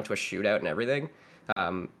similar, and he went to a shootout and everything.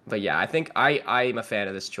 But yeah, I think I'm a fan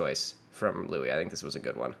of this choice from Louis. I think this was a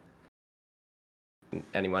good one.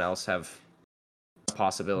 Anyone else have a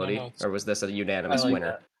possibility, No, or was this a unanimous I like winner?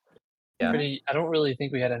 that. Yeah. I don't really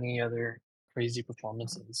think we had any other crazy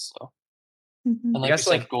performances. So, Mhm. and like guess,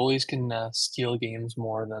 we said, like- goalies can steal games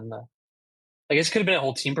more than. I guess it could have been a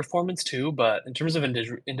whole team performance too, but in terms of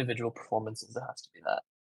individual performances, it has to be that.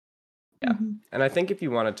 Yeah. Mhm. And I think if you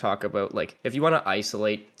want to talk about, like, if you want to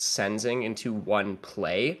isolate Sensing into one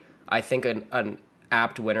play, I think an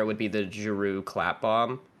apt winner would be the Giroux clap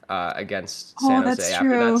bomb against San Oh, that's Jose after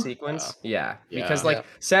that true. sequence. Yeah. Because, Yeah. like,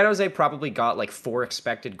 San Jose probably got, like, 4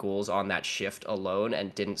 expected goals on that shift alone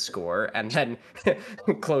and didn't score. And then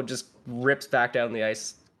Claude just rips back down the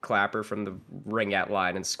ice, Clapper from the ring-out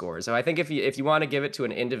line and scores. So I think if you want to give it to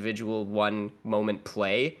an individual one-moment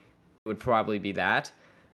play, it would probably be that.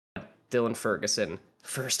 Dylan Ferguson,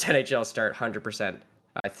 first NHL start, 100%.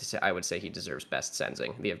 I would say he deserves best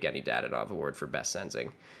sensing, the Evgeny Dadonov Award for best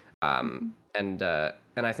sensing. And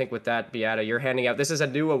I think with that, Beata, you're handing out. This is a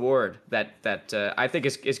new award that I think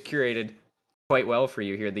is curated quite well for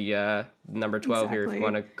you here. The number 12 here. If you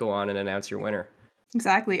want to go on and announce your winner.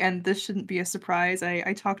 Exactly, and this shouldn't be a surprise.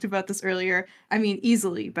 I talked about this earlier. I mean,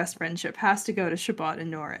 easily, best friendship has to go to Shabbat and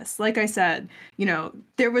Norris. Like I said,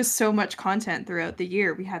 there was so much content throughout the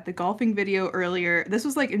year. We had the golfing video earlier. This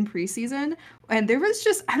was like in preseason, and there was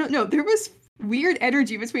just, I don't know, there was weird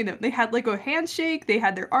energy between them. They had like a handshake, they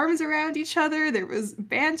had their arms around each other, there was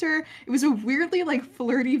banter. It was a weirdly like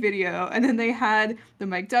flirty video, and then they had the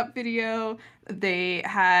mic'd up video. They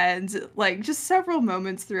had like just several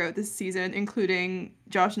moments throughout this season, including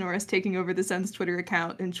Josh Norris taking over the Sens Twitter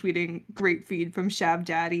account and tweeting "Great feed from Shab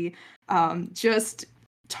Daddy." Just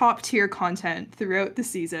top tier content throughout the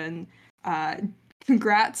season.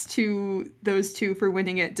 Congrats to those two for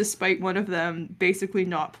winning it, despite one of them basically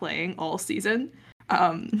not playing all season.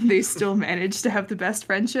 They still managed to have the best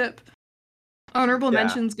friendship. Honorable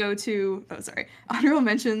mentions go to,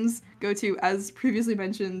 as previously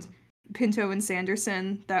mentioned, Pinto and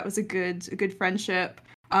Sanderson. That was a good friendship.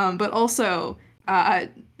 But also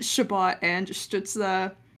Shabbat and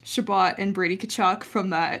Stützle, Shabbat and Brady Tkachuk from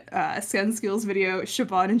that Sand Skills video,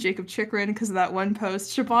 Shabbat and Jacob Chikrin because of that one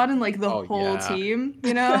post, Shabbat and like the whole team,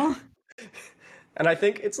 And I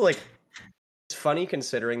think it's like, it's funny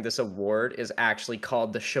considering this award is actually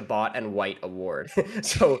called the Shabbat and White Award.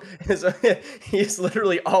 So he's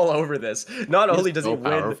literally all over this. Not only does he win,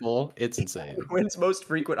 powerful, it's insane. Wins most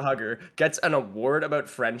frequent hugger, gets an award about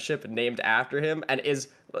friendship named after him, and is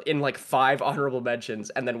in like 5 honorable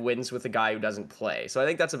mentions, and then wins with a guy who doesn't play. So I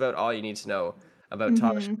think that's about all you need to know about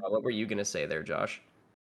Todd Shabbat. What were you gonna say there, Josh?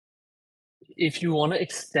 If you want to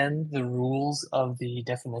extend the rules of the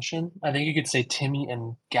definition, I think you could say Timmy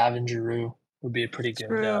and Gavin Giroux would be a pretty good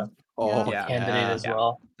True. Oh Yeah. candidate as Yeah.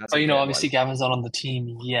 well. That's But a you know, good obviously one. Gavin's not on the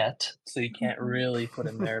team yet, so you can't Mhm. really put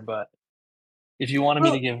him there. But if you wanted me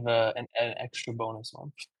Well- to give an extra bonus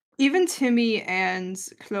one, Even Timmy and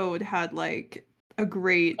Claude had like a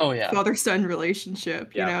great Oh, yeah. father-son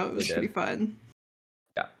relationship. You Yeah, know, it they was pretty did. fun.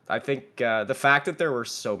 Yeah, I think the fact that there were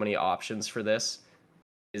so many options for this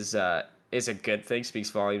is a good thing.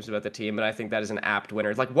 Speaks volumes about the team, and I think that is an apt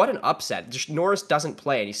winner. Like, what an upset! Just Norris doesn't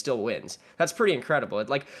play and he still wins. That's pretty incredible.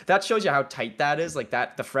 Like, that shows you how tight that is. Like,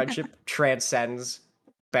 that the friendship transcends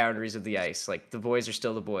boundaries of the ice. Like, the boys are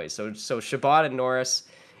still the boys. So Shabbat and Norris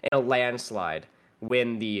in a landslide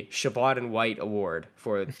win the Shabbat and White Award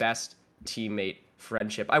for best teammate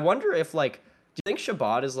friendship. I wonder if, like, do you think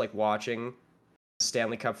Shabbat is like watching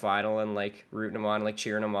Stanley Cup final and like rooting him on, like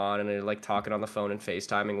cheering him on, and they're like talking on the phone and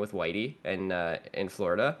FaceTiming with Whitey and in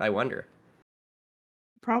Florida? I wonder.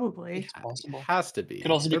 Probably. it's possible. Has to be.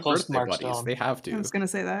 Could also be They're close to birthday Mark buddies. Stone. They have I to. was gonna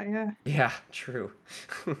say that. Yeah. Yeah, true.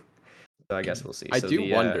 So I guess we'll see. I So do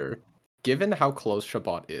the, wonder, given how close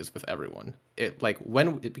Shabbat is with everyone,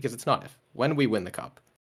 because it's not if, when we win the cup,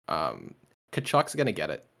 Kachuk's gonna get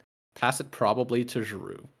it, pass it probably to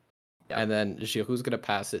Giroux, Yeah. and then Giroux's gonna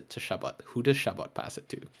pass it to Shabbat. Who does Shabbat pass it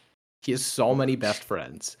to? He has so many best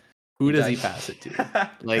friends. Who does he pass it to?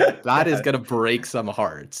 Like, that is gonna break some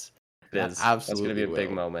hearts. It That is. That's gonna absolutely be a big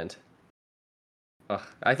will. moment. Ugh,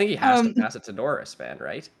 I think he has to Um, pass it to Norris, man.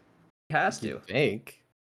 Right? He has You to. think?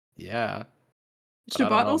 Yeah. But I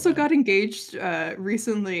don't Shabbat know, also man. got engaged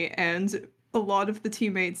recently, and a lot of the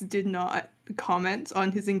teammates did not comment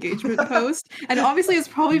on his engagement post. And obviously, it's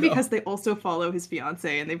probably No. because they also follow his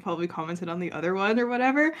fiance, and they probably commented on the other one or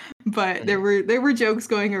whatever. But Mm. there were jokes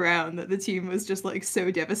going around that the team was just like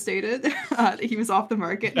so devastated that he was off the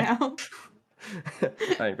market now. I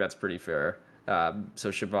think that's pretty fair.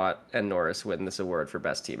 So Shabbat and Norris win this award for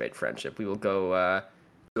best teammate friendship. We will go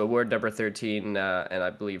to award number 13, and I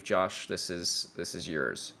believe Josh, this is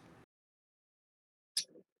yours.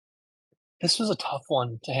 This was a tough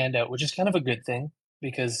one to hand out, which is kind of a good thing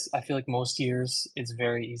because I feel like most years it's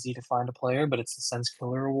very easy to find a player, but it's the Sense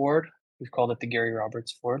Killer Award. We've called it the Gary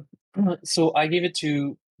Roberts Award. So I gave it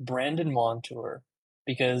to Brandon Montour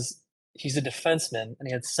because he's a defenseman and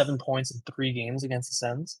he had 7 points in 3 games against the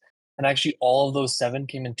Sens. And actually, all of those 7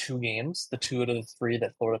 came in 2 games, the 2 out of the 3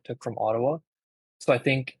 that Florida took from Ottawa. So I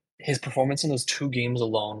think his performance in those 2 games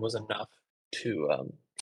alone was enough to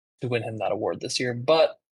win him that award this year.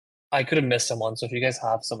 But I could have missed someone, so if you guys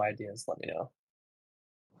have some ideas, let me know.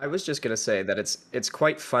 I was just gonna say that it's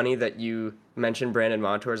quite funny that you mentioned Brandon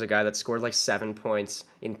Montour as a guy that scored like 7 points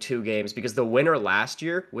in 2 games, because the winner last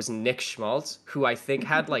year was Nick Schmaltz, who I think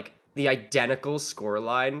had like the identical score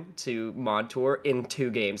line to Montour in 2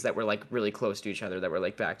 games that were like really close to each other, that were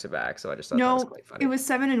like back to back. So I just thought that was No, quite funny. it was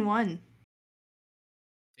 7-1.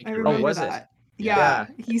 I you're remember right. was it? that. Yeah.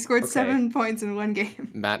 Yeah, he scored Okay. 7 points in 1 game.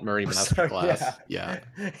 Matt Murray Oh, sorry, masterclass. Yeah.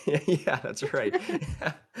 yeah, that's right.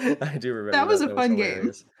 I do remember That was a That fun game.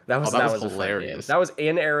 hilarious. That was Oh, that was a fun game. hilarious. That was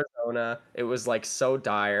in Arizona. It was like so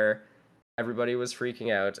dire. Everybody was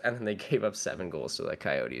freaking out, and then they gave up 7 goals to the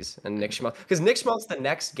Coyotes. And Nick Schmaltz, because Nick Schmaltz the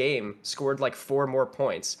next game scored like 4 more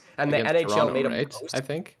points, and Against the NHL Toronto, made him right? post. I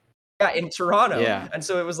think. Yeah, in Toronto. Yeah. And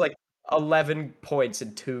so it was like 11 points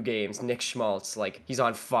in 2 games. Nick Schmaltz, like, he's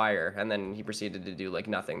on fire, and then he proceeded to do like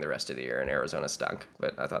nothing the rest of the year, and Arizona stunk.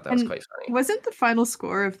 But I thought that was And quite funny. wasn't the final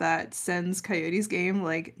score of that Sens Coyotes game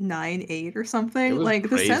like 9-8 or something? It was Like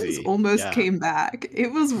the Sens crazy. almost Yeah. came back.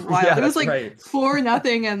 It was wild. Yeah, It was that's like right.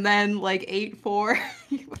 4-0 and then like 8-4,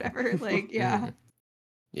 whatever. Like yeah. Mhm.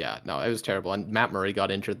 Yeah, no, it was terrible. And Matt Murray got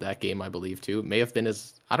injured that game, I believe, too. May have been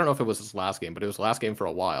I don't know if it was his last game, but it was the last game for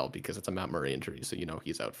a while because it's a Matt Murray injury, so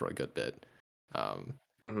he's out for a good bit.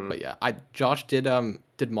 But yeah, Josh, did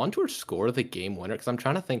Montour score the game winner? Because I'm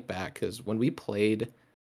trying to think back, because when we played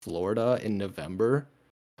Florida in November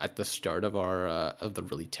at the start of our of the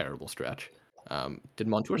really terrible stretch, did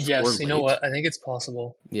Montour score Yes, late? you know what? I think it's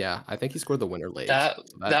possible. Yeah, I think he scored the winner late. That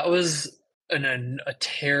was a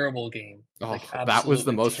terrible game. Oh, Like, that was the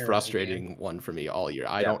absolutely most terrible frustrating game. one for me all year.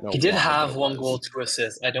 I don't know He did why, but have it 1 was. goal, 2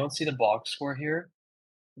 assists. I don't see the box score here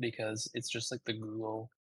because it's just like the Google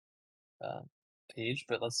page,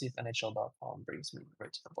 but let's see if NHL.com brings me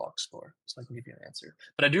right to the box score so I can give you an answer.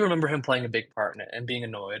 But I do remember him playing a big part in it and being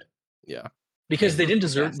annoyed Yeah. because they didn't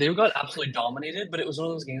deserve. Yes. They got absolutely dominated, but it was one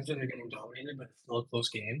of those games where they're getting dominated, but it's still a close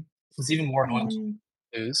game. It's even more annoying Mhm.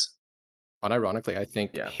 to lose. Unironically, I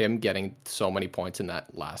think Yeah. him getting so many points in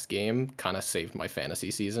that last game kind of saved my fantasy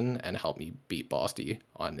season and helped me beat Bosty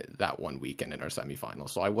on that one weekend in our semifinals.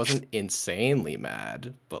 So I wasn't insanely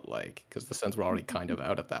mad, but like, because the Sens were already kind of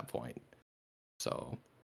out at that point. So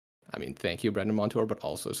I mean, thank you, Brendan Montour, but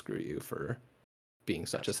also screw you for being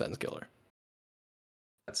such a Sens killer.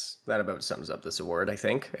 That about sums up this award, I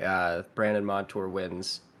think. Brandon Montour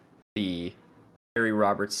wins the Harry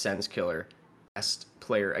Roberts Sens Killer Best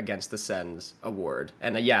Player Against the Sens award.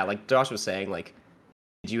 And yeah, like Josh was saying, like,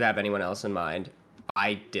 did you have anyone else in mind?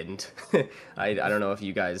 I didn't. I don't know if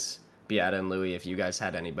you guys, Beata and Louis, if you guys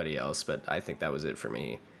had anybody else, but I think that was it for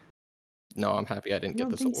me. No, I'm happy I didn't get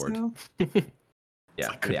this award. So.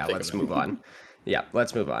 Yeah, let's move on. Yeah,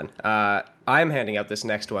 let's move on. I'm handing out this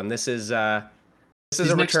next one. This is a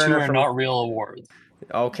next two returner are from... not real awards.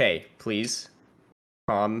 Okay, please.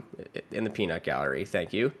 Tom in the peanut gallery,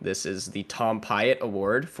 thank you. This is the Tom Pyatt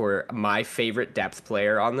Award for my favorite depth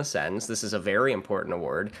player on the Sens. This is a very important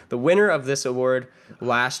award. The winner of this award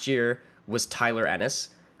last year was Tyler Ennis,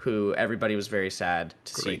 who everybody was very sad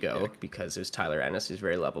to see go because it was Tyler Ennis. He's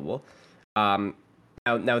very lovable. Now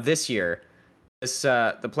this year,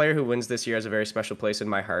 the player who wins this year has a very special place in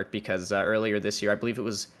my heart because earlier this year, I believe it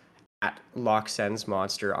was at Lock Sens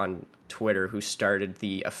Monster on Twitter who started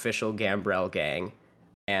the official Gambrell gang.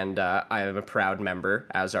 And I am a proud member,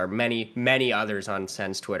 as are many, many others on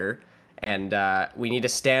Sens Twitter. And we need to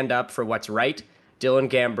stand up for what's right. Dylan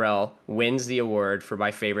Gambrell wins the award for my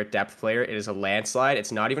favorite depth player. It is a landslide.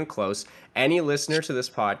 It's not even close. Any listener to this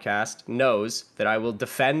podcast knows that I will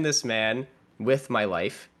defend this man with my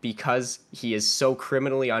life because he is so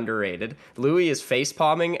criminally underrated. Louis is face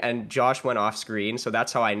palming and Josh went off screen, so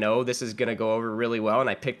that's how I know this is going to go over really well and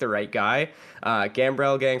I picked the right guy.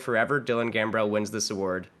 Gambrell gang forever. Dylan Gambrell wins this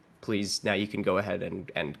award. Please, now you can go ahead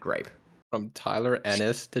and gripe. From Tyler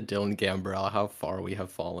Ennis to Dylan Gambrell, how far we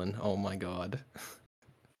have fallen. Oh my god.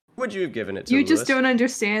 Would you have given it to You Louis? just don't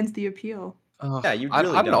understand the appeal. Yeah, you really I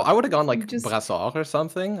don't know. don't. I would have gone like Brassard or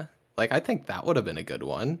something. Like, I think that would have been a good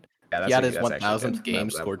one. Yeah, he had his 1000th game,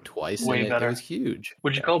 scored twice Way in it. better. It was huge.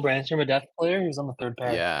 Would you call Brandstrom a depth player? He was on the third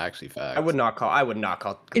pair. Yeah, actually, facts. I would not call.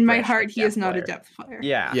 In my heart, he is not a depth player.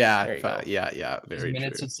 Yeah. Yeah, there you go. yeah. His Very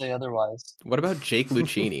minutes true. would say otherwise. What about Jake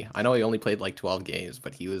Lucchini? I know he only played like 12 games,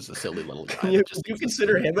 but he was a silly little guy. You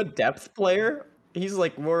consider him a depth player? He's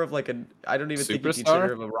like more of like a. I don't even think you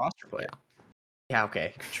consider him a roster player. Yeah.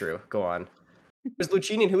 Okay. True. Go on. There's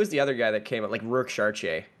Lucchini, and who was the other guy that came up? Like Rourke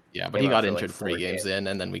Chartier. Yeah, but he got injured 3 games in,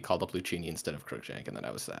 and then we called up Lucchini instead of Crookshank, and then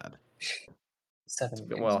I was sad. 7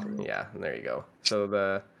 games. Well, yeah, there you go.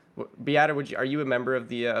 So Beata, are you a member of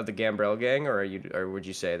the Gambrell gang, or would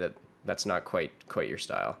you say that that's not quite your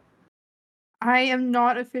style? I am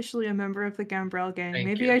not officially a member of the Gambrell gang.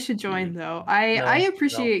 Maybe I should join though. I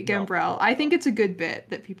appreciate Gambrell. I think it's a good bit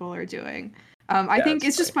that people are doing. I think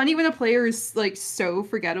it's just funny when a player is like so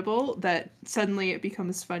forgettable that suddenly it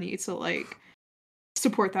becomes funny to like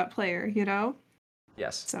support that player, you know?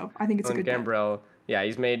 Yes. So I think it's a good Gambrell. Yeah,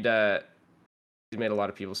 he's made a lot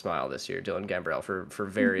of people smile this year, Dylan Gambrell, for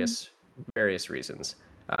various reasons.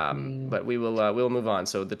 But we'll move on.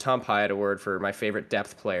 So the Tom Pyatt Award for my favorite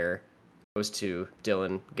depth player goes to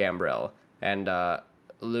Dylan Gambrell. And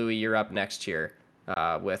Louis, you're up next year.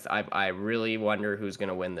 I really wonder who's going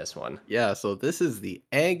to win this one. Yeah, so this is the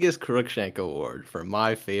Angus Crookshank Award for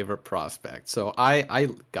my favorite prospect. So I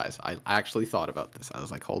actually thought about this. I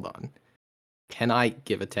was like, hold on. Can I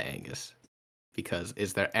give it to Angus? Because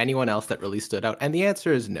is there anyone else that really stood out? And the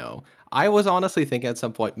answer is no. I was honestly thinking at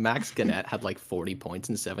some point Max Gannett had like 40 points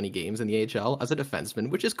in 70 games in the AHL as a defenseman,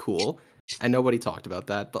 which is cool. And nobody talked about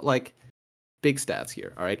that. But like, big stats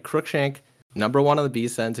here. All right, Crookshank, number 1 on the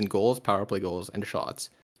B-Sens in goals, power play goals, and shots.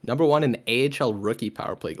 Number 1 in AHL rookie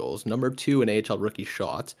power play goals. Number 2 in AHL rookie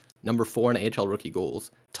shots. Number 4 in AHL rookie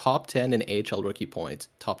goals. Top 10 in AHL rookie points.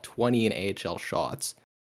 Top 20 in AHL shots.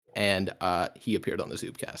 And he appeared on the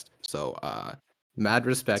Zubcast. So mad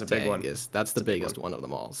respect to Angus. That's the biggest one of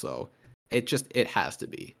them all. So it has to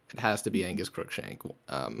be. It has to be Angus Crookshank.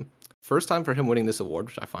 First time for him winning this award,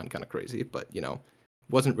 which I find kind of crazy, but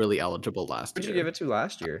wasn't really eligible last year. Who'd you give it to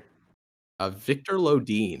last year? Victor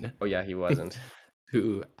Lodin. Oh yeah, he wasn't.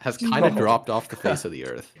 Who has kind of dropped off the face of the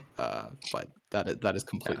earth. But that is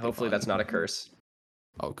completely. Hopefully fine. that's not a curse.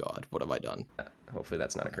 Oh God, what have I done? Hopefully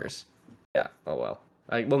that's not a curse. Yeah. Oh well.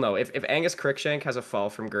 No. If Angus Crookshank has a fall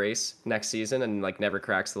from grace next season and like never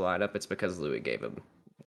cracks the lineup, it's because Louis gave him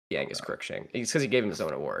the Angus Crookshank. It's because he gave him his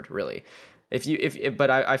own award, really. But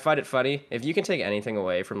I find it funny if you can take anything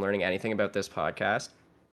away from learning anything about this podcast.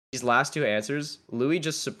 These last 2 answers, Louis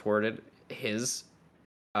just supported his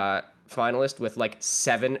finalist with like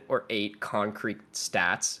 7 or 8 concrete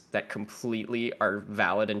stats that completely are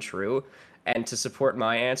valid and true. And to support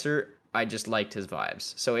my answer, I just liked his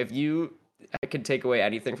vibes. So if you could take away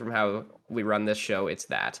anything from how we run this show, it's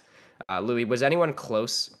that. Louis, was anyone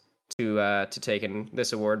close to take in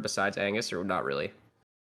this award besides Angus, or not really?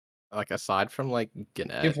 Like aside from like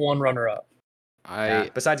Gannett, Give one runner up,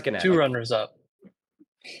 Besides Gannett. 2 runners up.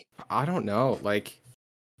 I don't know. Like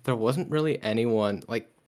there wasn't really anyone like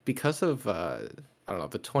because of I don't know,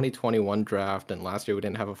 the 2021 draft and last year we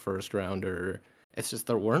didn't have a first rounder. It's just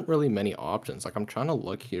there weren't really many options. Like I'm trying to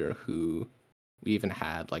look here who we even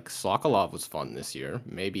had. Like Sokolov was fun this year.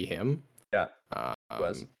 Maybe him. Yeah.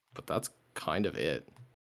 Was. But that's kind of it.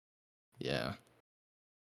 Yeah.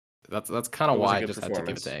 That's kind of It was a why I good just had to give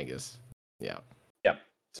it performance. to Angus. Yeah. Yep,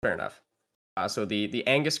 it's fair enough. So the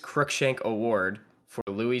Angus Crookshank Award for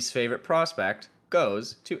Louis' favorite prospect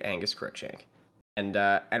goes to Angus Crookshank, and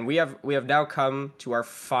we have now come to our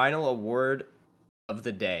final award of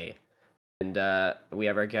the day, and we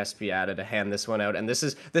have our guest Beata to hand this one out, and this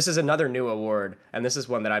is another new award, and this is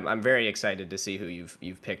one that I'm very excited to see who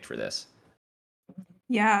you've picked for this.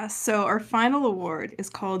 Yeah, so our final award is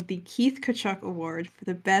called the Keith Kachuk Award for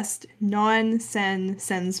the best non-Sen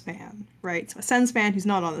Sens fan, right? So a Sens fan who's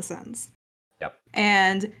not on the Sens. Yep.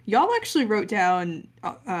 And y'all actually wrote down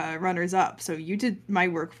runners up, so you did my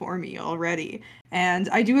work for me already. And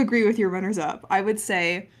I do agree with your runners up. I would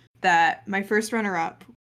say that my first runner up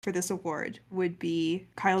for this award would be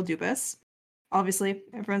Kyle Dubas. Obviously,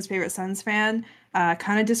 everyone's favorite Sens fan.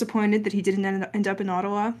 Kind of disappointed that he didn't end up in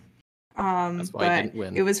Ottawa. That's why he But didn't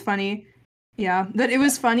win. it was funny. Yeah, but it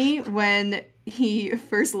was funny when he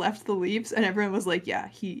first left the Leafs and everyone was like, yeah,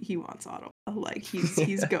 he wants Ottawa. Like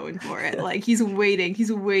he's going for it. Like he's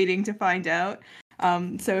waiting to find out.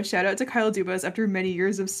 So shout out to Kyle Dubas after many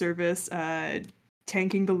years of service,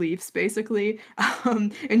 tanking the Leafs basically,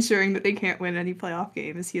 ensuring that they can't win any playoff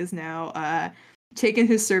games. He has now taken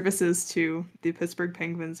his services to the Pittsburgh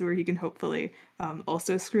Penguins, where he can hopefully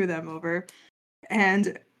also screw them over.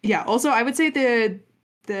 And yeah, also I would say the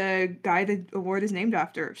guy the award is named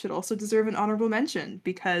after should also deserve an honorable mention,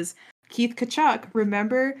 because Keith Kachuk,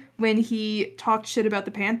 remember when he talked shit about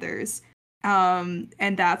the Panthers?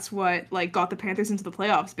 And that's what like got the Panthers into the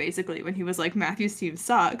playoffs basically, when he was like, Matthew's team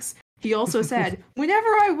sucks. He also said, whenever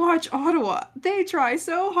I watch Ottawa, they try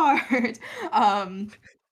so hard.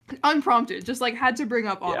 Unprompted, just like had to bring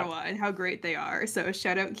up Ottawa and how great they are. So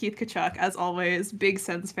shout out Keith Kachuk, as always, big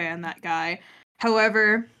Sens fan, that guy.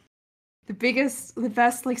 However, the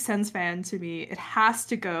best like Sens fan to me, it has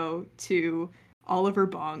to go to Oliver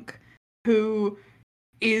Bonk, who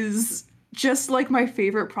is just like my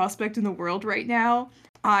favorite prospect in the world right now.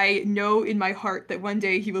 I know in my heart that one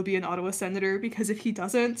day he will be an Ottawa Senator, because if he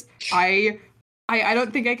doesn't, I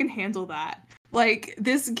don't think I can handle that. Like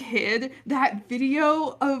this kid, that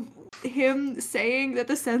video of him saying that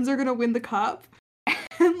the Sens are gonna win the cup.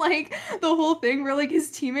 And like the whole thing where like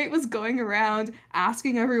his teammate was going around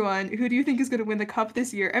asking everyone, who do you think is going to win the cup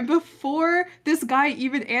this year? And before this guy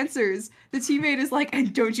even answers, the teammate is like,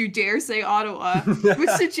 and don't you dare say Ottawa, which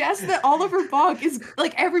suggests that Oliver Bonk is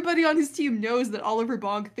like, everybody on his team knows that Oliver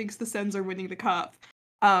Bonk thinks the Sens are winning the cup.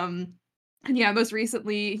 And yeah, most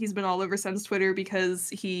recently he's been all over Sens Twitter because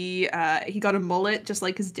he got a mullet just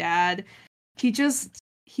like his dad. He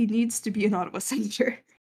needs to be an Ottawa Senator.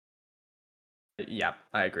 Yeah,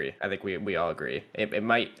 I agree. I think we all agree. It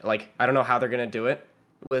might, like, I don't know how they're gonna do it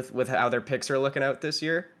with how their picks are looking out this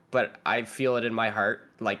year, but I feel it in my heart.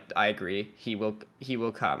 Like, I agree. He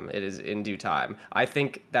will come. It is in due time. I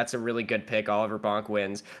think that's a really good pick. Oliver Bonk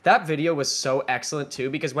wins. That video was so excellent too,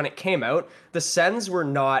 because when it came out, the Sens were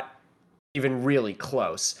not even really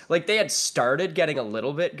close. Like, they had started getting a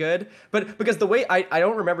little bit good, but because the way I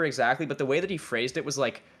don't remember exactly, but the way that he phrased it was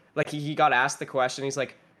like he got asked the question, he's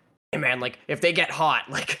like, hey man, like if they get hot,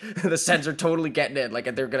 like the Sens are totally getting in,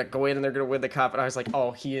 like they're gonna go in and they're gonna win the cup. And I was like,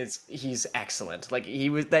 oh, he's excellent. Like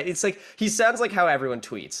it's like he sounds like how everyone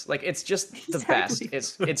tweets. Like it's just the best.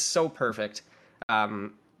 It's so perfect.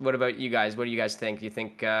 What about you guys? What do you guys think? Do you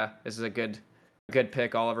think this is a good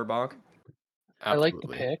pick, Oliver Bonk? I like the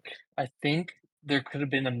pick. I think there could have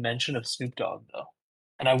been a mention of Snoop Dogg though,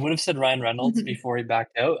 and I would have said Ryan Reynolds before he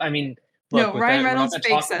backed out. I mean, look, No, Ryan Reynolds,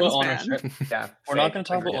 we're not fake going to talk about Sens fan. ownership. Yeah, We're not going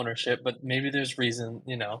to talk about ownership, but maybe there's reason.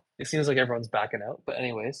 You know, it seems like everyone's backing out. But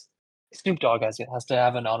anyways, Snoop Dogg has to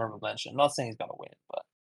have an honorable mention. I'm not saying he's going to win, but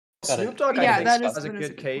Snoop Dogg, Yeah, I think, that is has a a good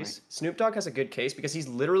good case. point. Snoop Dogg has a good case because he's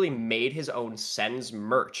literally made his own Sens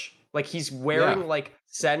merch. Like he's wearing like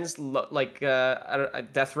Sens like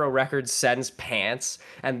Death Row Records Sens pants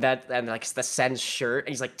and like the Sens shirt. And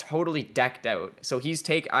he's like totally decked out. So he's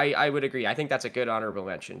I would agree. I think that's a good honorable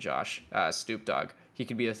mention, Josh. Snoop Dogg. He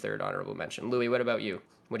could be the third honorable mention. Louis, what about you?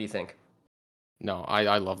 What do you think? No,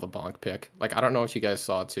 I love the Bonk pick. Like, I don't know if you guys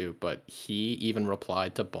saw too, but he even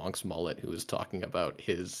replied to Bonk's mullet, who was talking about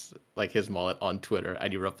his mullet on Twitter,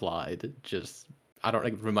 and he replied just, I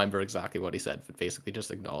don't remember exactly what he said, but basically just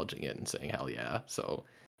acknowledging it and saying hell yeah. So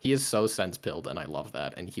he is so sense pilled, and I love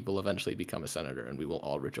that. And he will eventually become a senator, and we will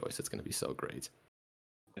all rejoice. It's going to be so great.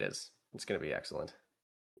 It is. It's going to be excellent.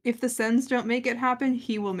 If the Sens don't make it happen,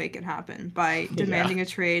 he will make it happen by demanding a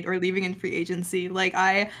trade or leaving in free agency. Like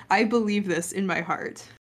I believe this in my heart.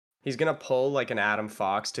 He's gonna pull like an Adam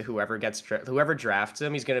Fox to whoever drafts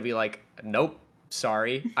him. He's gonna be like, nope,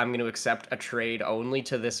 sorry, I'm gonna accept a trade only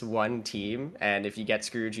to this one team, and if you get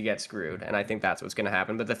screwed, you get screwed. And I think that's what's gonna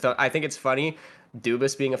happen. But I think it's funny,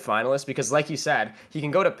 Dubas being a finalist, because like you said, he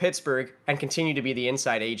can go to Pittsburgh and continue to be the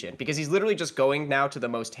inside agent because he's literally just going now to the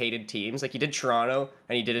most hated teams. Like he did Toronto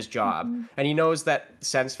and he did his job, and he knows that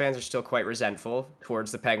Sens fans are still quite resentful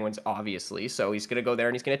towards the Penguins, obviously. So he's gonna go there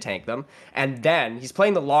and he's gonna tank them, and then he's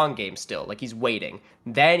playing the long game still. Like he's waiting.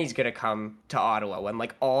 Then he's gonna come to Ottawa when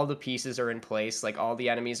like all the pieces are in place, like all the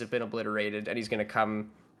enemies have been obliterated, and he's gonna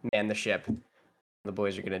come man the ship. The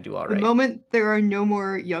boys are gonna do all The right. moment there are no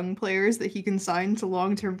more young players that he can sign to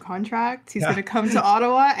long-term contracts, he's going to come to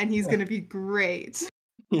Ottawa and he's going to be great.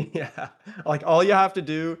 Yeah. Like all you have to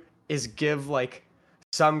do is give like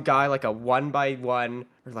some guy like a 1x1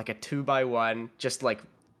 or like a 2x1, just like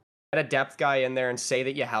get a depth guy in there and say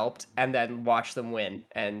that you helped, and then watch them win.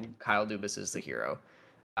 And Kyle Dubas is the hero.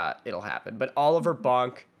 It'll happen. But Oliver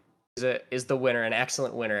Bonk is the winner, an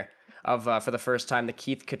excellent winner of for the first time, the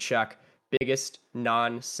Keith Tkachuk biggest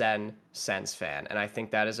non-Sens fan, and I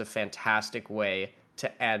think that is a fantastic way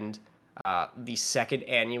to end the second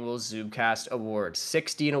annual Zubcast Awards.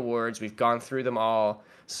 16 awards. We've gone through them all.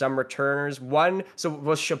 Some returners. So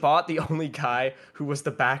was Shabbat the only guy who was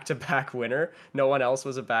the back-to-back winner? No one else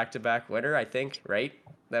was a back-to-back winner, I think, right?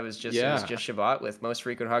 It was just Shabbat with most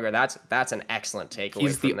frequent hugger. That's an excellent takeaway.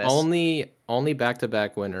 He's from the this. only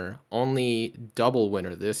back-to-back winner, only double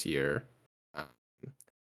winner this year.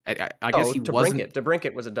 I guess he wasn't.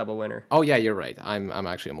 DeBrincat was a double winner. Oh yeah, you're right. I'm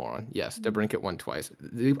actually a moron. Yes, DeBrincat won twice.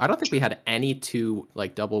 I don't think we had any two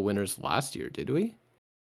like double winners last year, did we?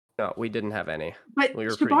 No, we didn't have any. But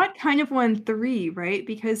Shabbat kind of won 3, right?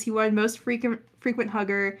 Because he won most frequent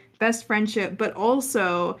hugger, best friendship, but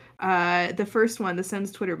also the first one, the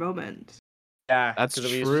Sens Twitter moment. Yeah, that's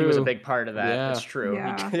true. He was a big part of that. Yeah. That's true.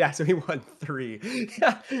 Yeah. So he won 3.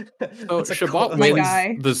 Yeah. So Shabbat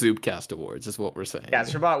wins the Zubcast Awards, is what we're saying. Yeah,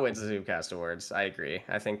 Shabbat wins the Zubcast Awards. I agree.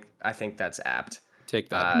 I think that's apt. Take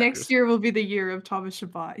that. Next year will be the year of Thomas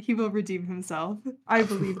Shabbat. He will redeem himself. I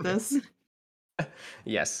believe this.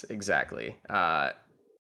 Yes, exactly.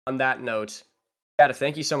 On that note, Beata,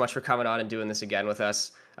 thank you so much for coming on and doing this again with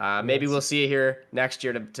us. Maybe we'll see you here next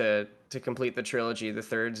year to complete the trilogy, the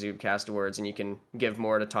third Zubcast Awards, and you can give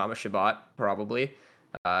more to Thomas Shabbat, probably.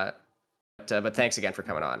 But thanks again for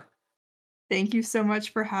coming on. Thank you so much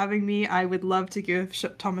for having me. I would love to give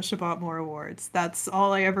Thomas Shabbat more awards. That's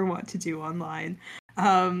all I ever want to do online.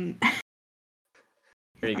 There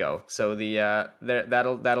you go. So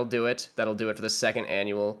that'll do it. That'll do it for the second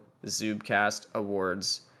annual Zubcast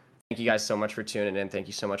Awards. Thank you guys so much for tuning in. Thank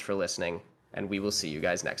you so much for listening, and we will see you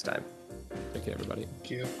guys next time. Take care, everybody.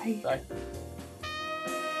 Thank you. Bye. Bye.